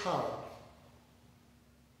this town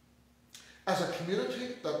as a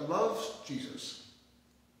community that loves Jesus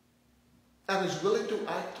and is willing to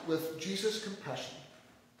act with Jesus' compassion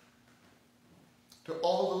to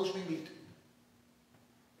all those we meet,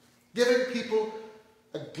 giving people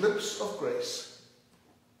a glimpse of grace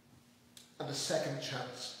and a second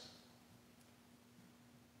chance.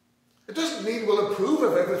 It doesn't mean we'll approve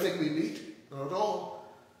of everything we meet, not at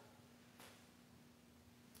all.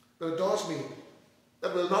 But it does mean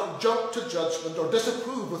that we'll not jump to judgment or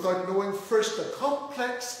disapprove without knowing first the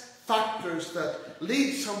complex factors that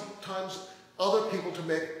lead sometimes other people to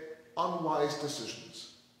make unwise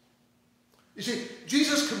decisions. You see,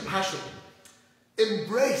 Jesus' compassion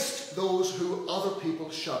embraced those who other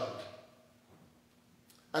people shunned.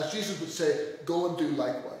 As Jesus would say, go and do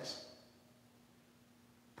likewise.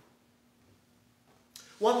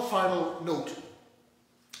 One final note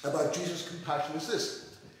about Jesus' compassion is this.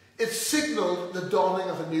 It signaled the dawning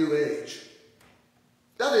of a new age.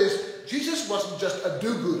 That is, Jesus wasn't just a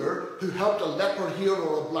do-gooder who helped a leper here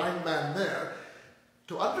or a blind man there.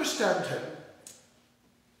 To understand him,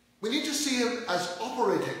 we need to see him as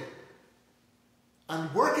operating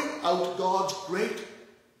and working out God's great,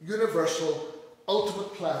 universal,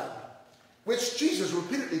 ultimate plan, which Jesus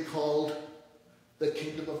repeatedly called the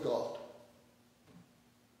kingdom of God.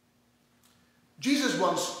 Jesus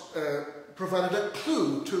once provided a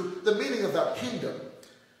clue to the meaning of that kingdom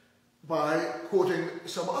by quoting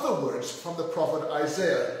some other words from the prophet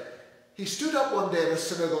Isaiah. He stood up one day in a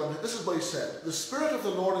synagogue, and this is what he said: "The Spirit of the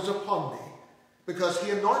Lord is upon me, because he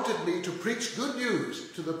anointed me to preach good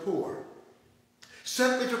news to the poor,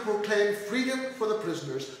 sent me to proclaim freedom for the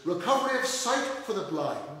prisoners, recovery of sight for the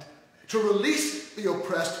blind, to release the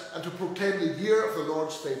oppressed, and to proclaim the year of the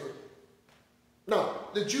Lord's favour." Now,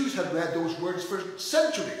 the Jews had read those words for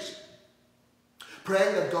centuries,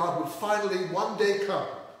 praying that God would finally one day come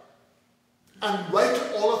and right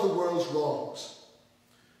all of the world's wrongs.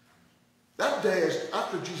 That day,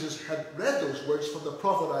 after Jesus had read those words from the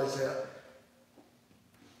prophet Isaiah,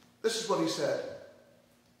 this is what he said.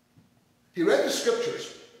 He read the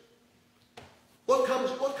scriptures.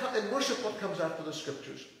 In worship, what comes after the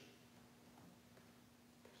scriptures?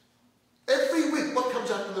 Every week, what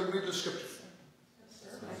comes after the read the scriptures?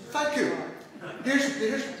 Thank you.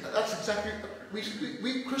 That's exactly,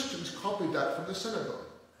 we Christians copied that from the synagogue.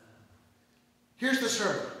 Here's the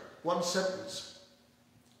sermon, one sentence.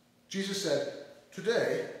 Jesus said,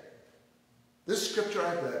 "Today, this scripture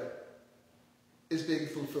I've read is being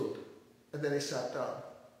fulfilled." And then he sat down.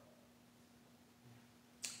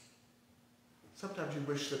 Sometimes you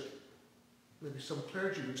wish that maybe some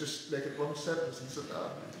clergy would just make it one sentence and sit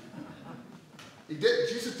down. He did.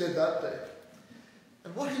 Jesus did that day.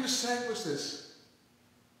 And what he was saying was this: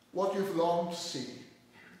 what you've longed to see,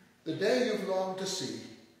 the day you've longed to see,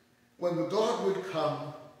 when God would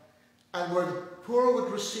come and where the poor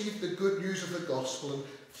would receive the good news of the gospel, and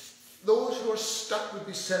those who are stuck would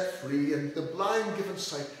be set free, and the blind given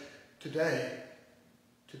sight. Today,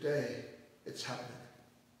 it's happening.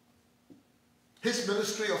 His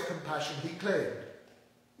ministry of compassion, he claimed,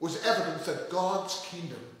 was evidence that God's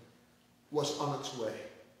kingdom was on its way.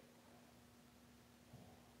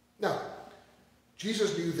 Now,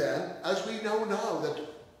 Jesus knew then, as we know now, that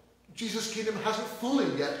Jesus' kingdom hasn't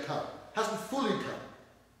fully yet come, hasn't fully come.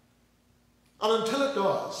 And until it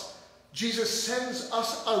does, Jesus sends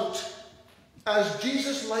us out as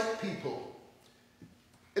Jesus-like people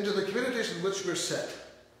into the communities in which we're set.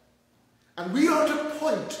 And we are to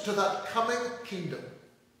point to that coming kingdom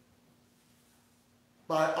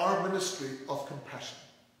by our ministry of compassion.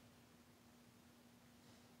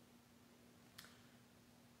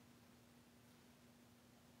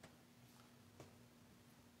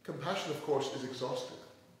 Compassion, of course, is exhausting.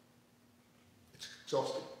 It's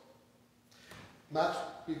exhausting.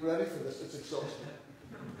 Matt, be ready for this. It's exhausting.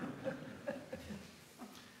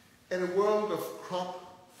 In a world of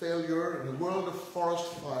crop failure, in a world of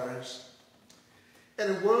forest fires, in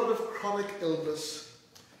a world of chronic illness,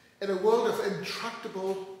 in a world of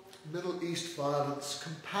intractable Middle East violence,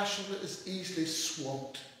 compassion is easily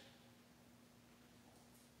swamped.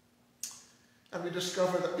 And we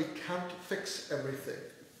discover that we can't fix everything.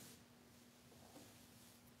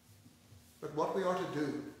 But what we are to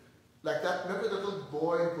do, like that, remember the little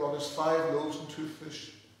boy brought us 5 loaves and 2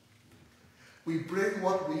 fish? We bring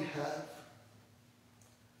what we have.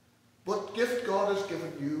 What gift God has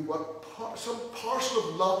given you, some parcel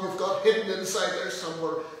of love you've got hidden inside there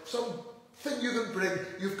somewhere, something you can bring,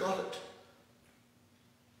 you've got it.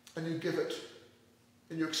 And you give it,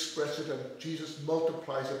 and you express it, and Jesus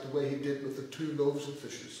multiplies it the way he did with the 2 loaves and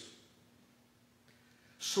fishes.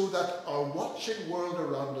 So that our watching world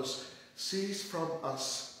around us sees from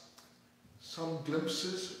us some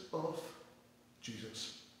glimpses of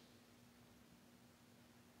Jesus.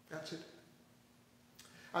 That's it.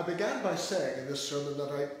 I began by saying in this sermon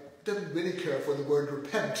that I didn't really care for the word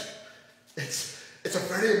repent. It's a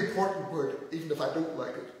very important word, even if I don't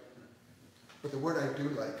like it. But the word I do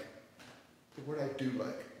like,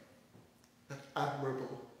 that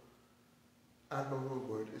admirable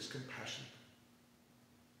word is compassion.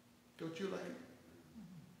 Don't you like it?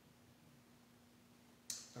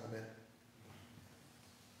 Amen.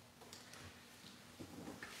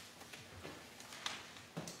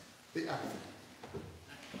 The apple.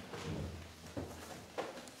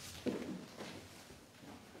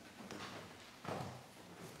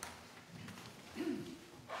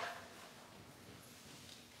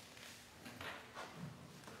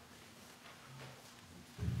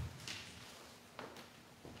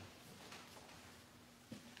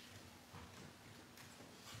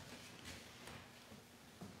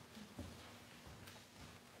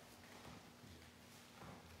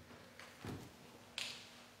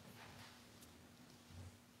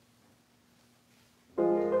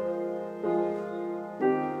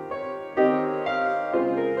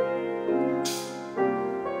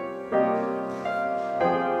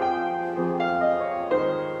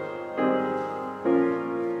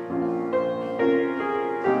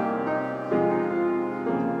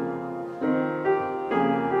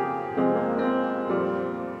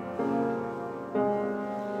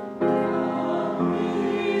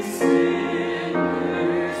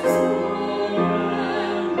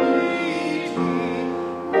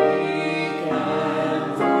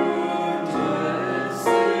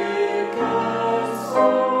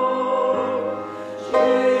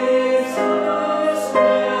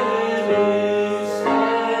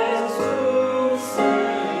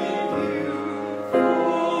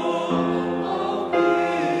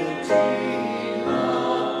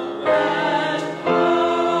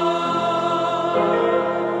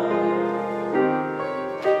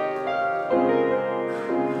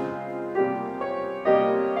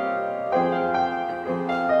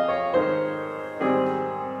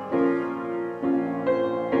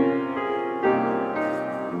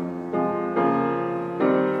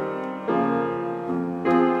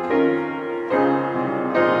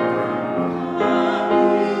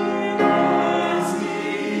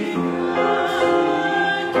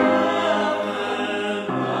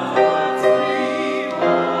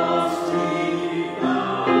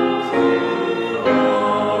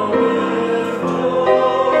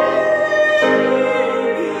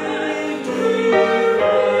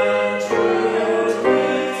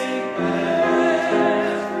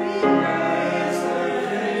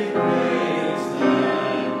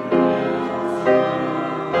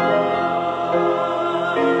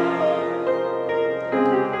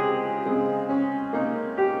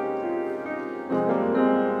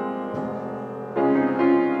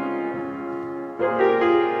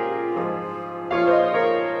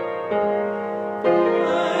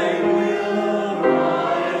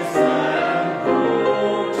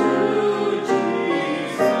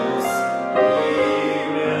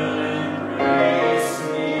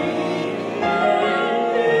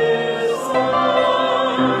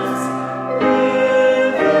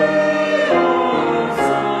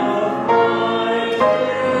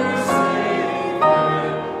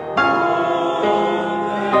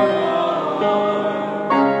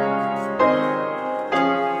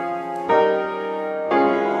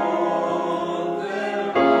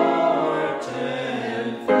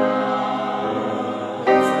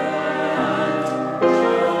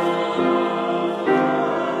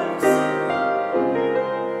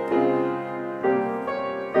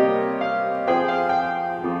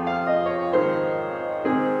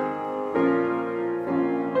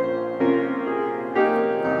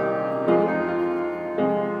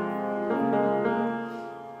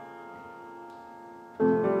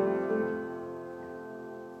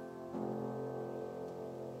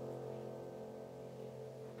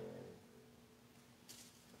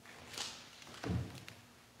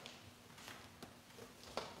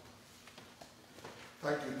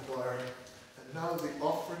 Thank you, choir. And now the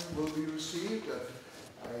offering will be received. And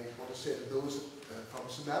I want to say to those from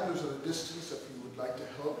St Andrews at a distance, if you would like to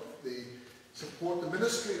help support the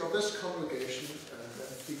ministry of this congregation, then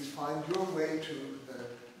please find your way to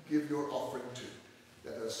give your offering to.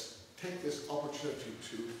 Let us take this opportunity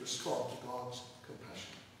to respond to God's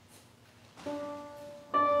compassion.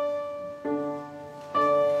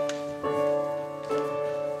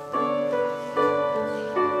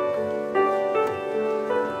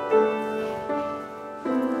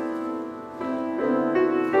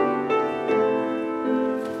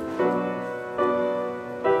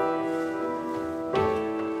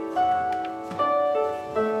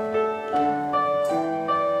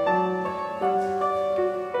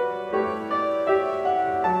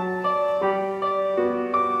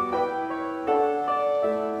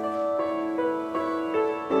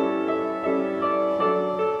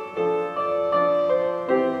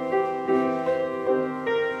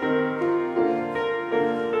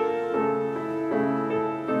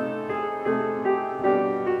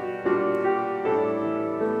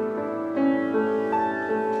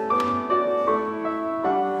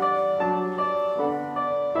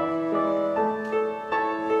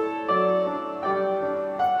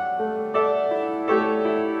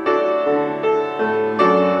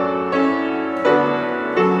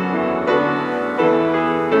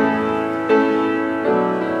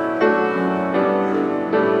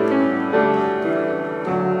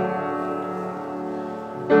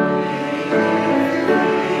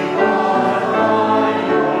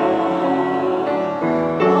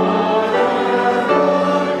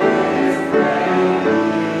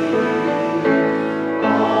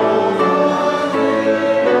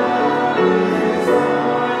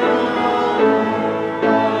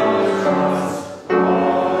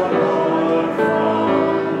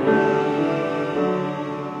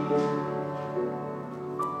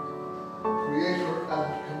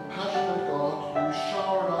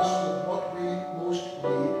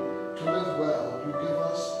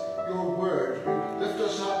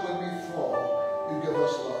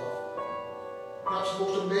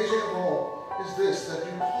 most amazing of all is this, that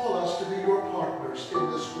you call us to be your partners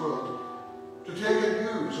in this world, to take and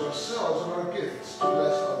use ourselves and our gifts to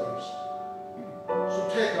bless others. So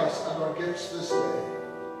take us and our gifts this day,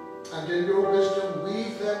 and in your wisdom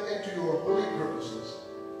weave them into your holy purposes,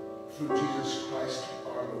 through Jesus Christ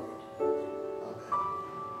our Lord.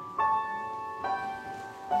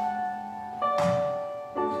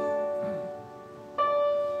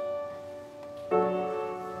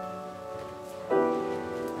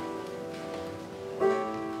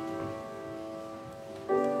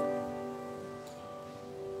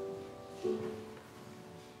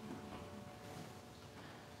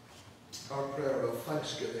 Our prayer of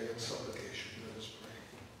thanksgiving and supplication, let us pray.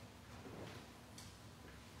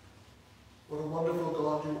 What a wonderful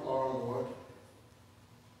God you are, Lord.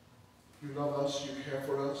 You love us, you care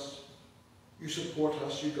for us, you support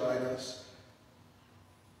us, you guide us.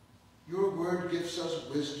 Your word gives us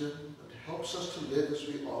wisdom and helps us to live as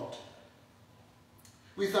we ought.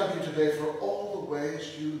 We thank you today for all the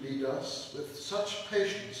ways you lead us with such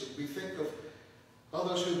patience, and we think of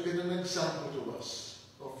others who have been an example to us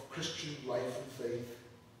of Christian life and faith.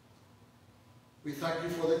 We thank you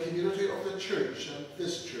for the community of the church and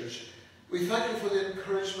this church. We thank you for the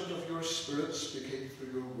encouragement of your Spirit speaking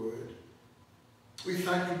through your word. We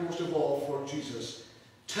thank you most of all for Jesus,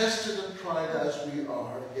 tested and tried as we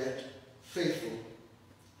are, yet faithful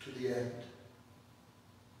to the end.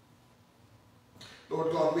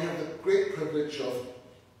 Lord God, we have the great privilege of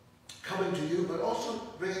coming to you, but also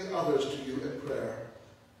bringing others to you in prayer.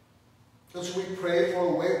 And so we pray for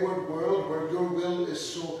a wayward world where your will is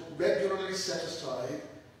so regularly set aside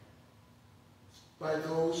by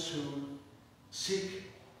those who seek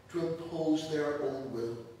to impose their own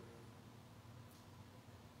will.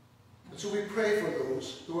 And so we pray for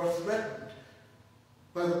those who are threatened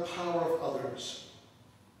by the power of others.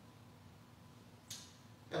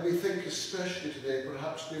 And we think especially today,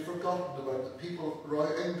 perhaps we've forgotten about the people,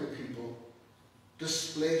 Rohingya people,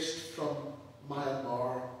 displaced from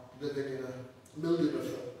Myanmar, living in a million of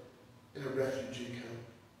them in a refugee camp.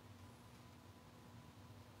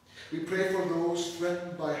 We pray for those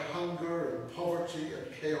threatened by hunger and poverty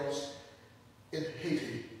and chaos in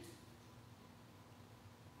Haiti.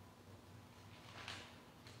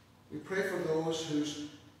 We pray for those whose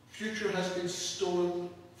future has been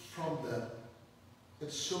stolen from them in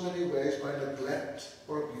so many ways by neglect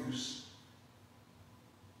or abuse.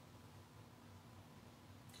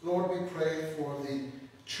 Lord, we pray for the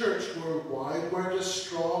church worldwide. Where it is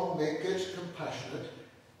strong, make it compassionate.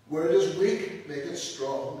 Where it is weak, make it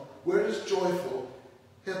strong. Where it is joyful,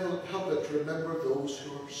 help it to remember those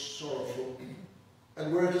who are sorrowful.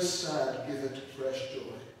 And where it is sad, give it fresh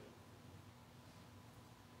joy.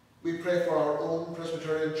 We pray for our own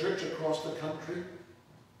Presbyterian church across the country.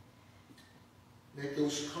 Make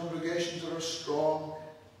those congregations that are strong,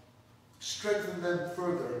 strengthen them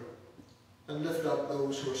further, and lift up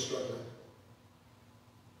those who are struggling.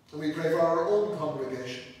 And we pray for our own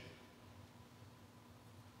congregation.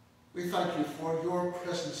 We thank you for your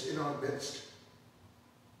presence in our midst.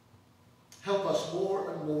 Help us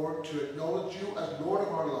more and more to acknowledge you as Lord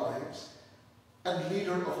of our lives and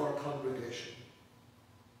leader of our congregation.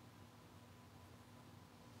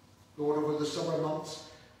 Lord, over the summer months,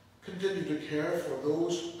 continue to care for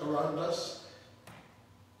those around us,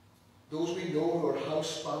 those we know who are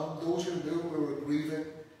housebound, those who know who are grieving.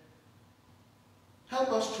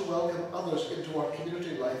 Help us to welcome others into our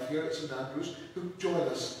community life here at St Andrews who join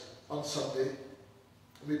us on Sunday.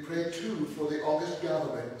 And we pray too for the August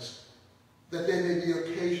gatherings, that they may be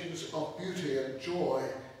occasions of beauty and joy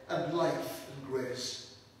and life and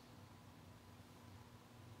grace.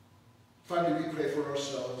 Finally, we pray for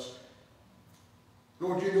ourselves.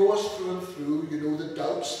 Lord, you know us through and through. You know the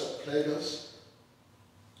doubts that plague us,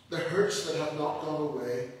 the hurts that have not gone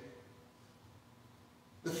away,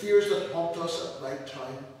 the fears that haunt us at night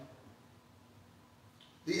time,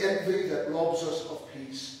 the envy that robs us of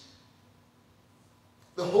peace,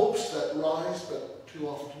 the hopes that rise but too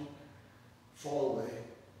often fall away.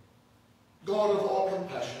 God of all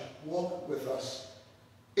compassion, walk with us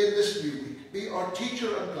in this new week. Be our teacher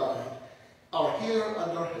and guide, our healer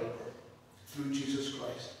and our helper, through Jesus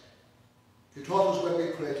Christ, who taught us when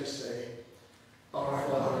we pray to say, Our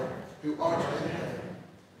Father, who art in heaven,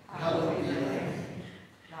 hallowed be thy name.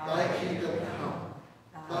 Thy kingdom come,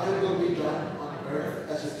 thy will be done on earth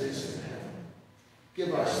as it is in heaven.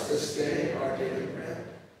 Give us this day our daily bread,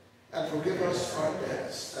 and forgive us our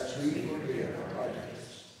debts as we forgive our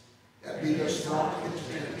debtors. And lead us not into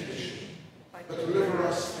temptation, but deliver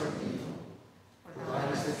us from evil. For thine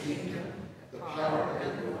is the kingdom, the power,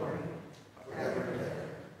 and the glory, forever and ever.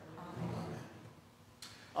 Amen.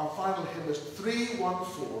 Our final hymn is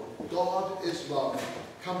 314, God is Love,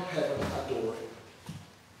 Come Heaven Adore Him.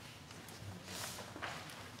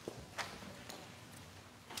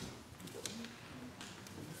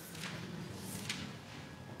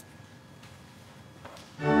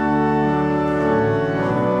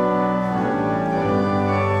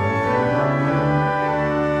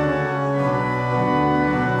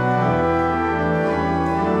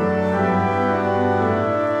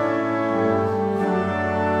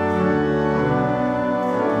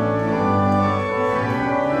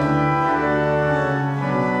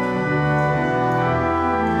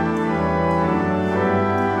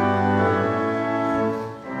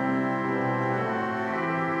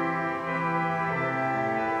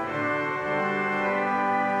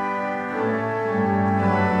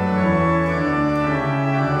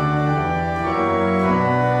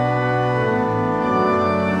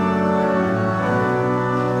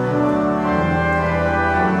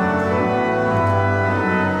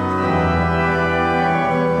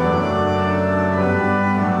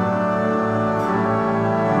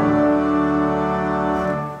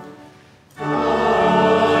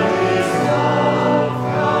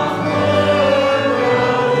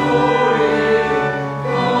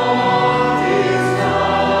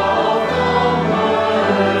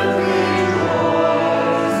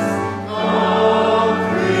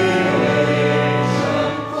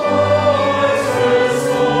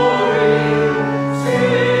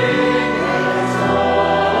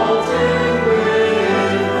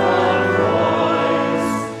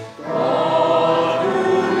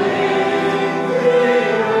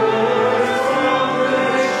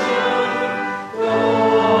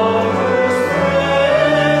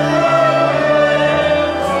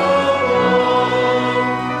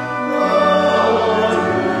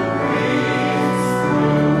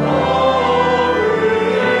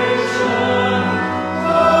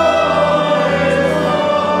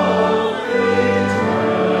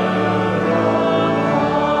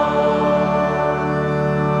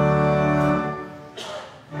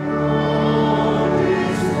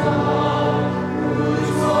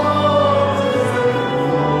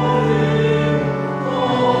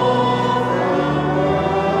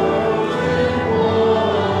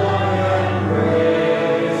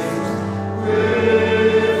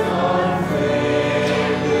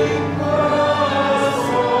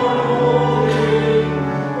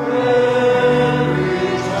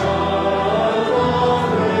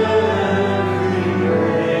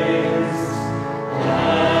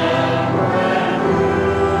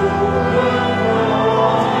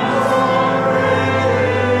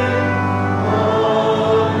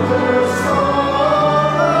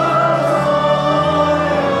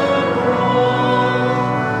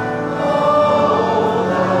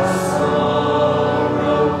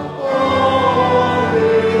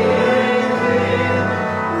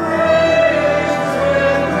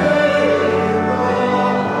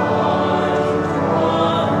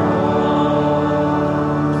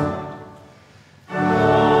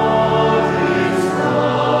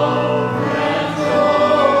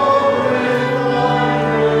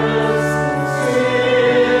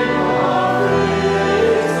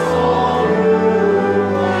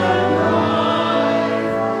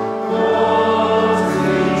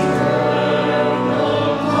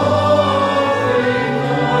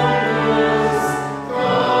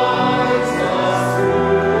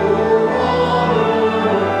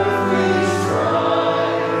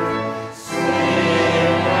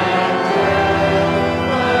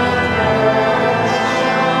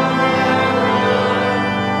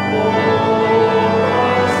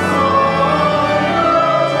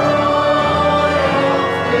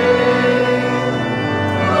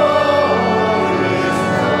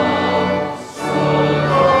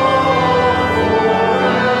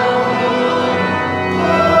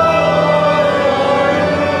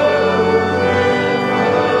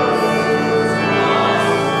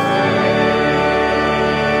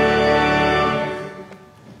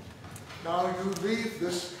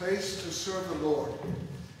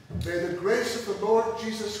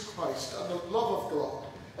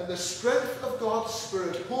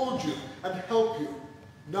 Hold you and help you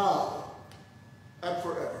now and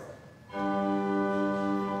forever.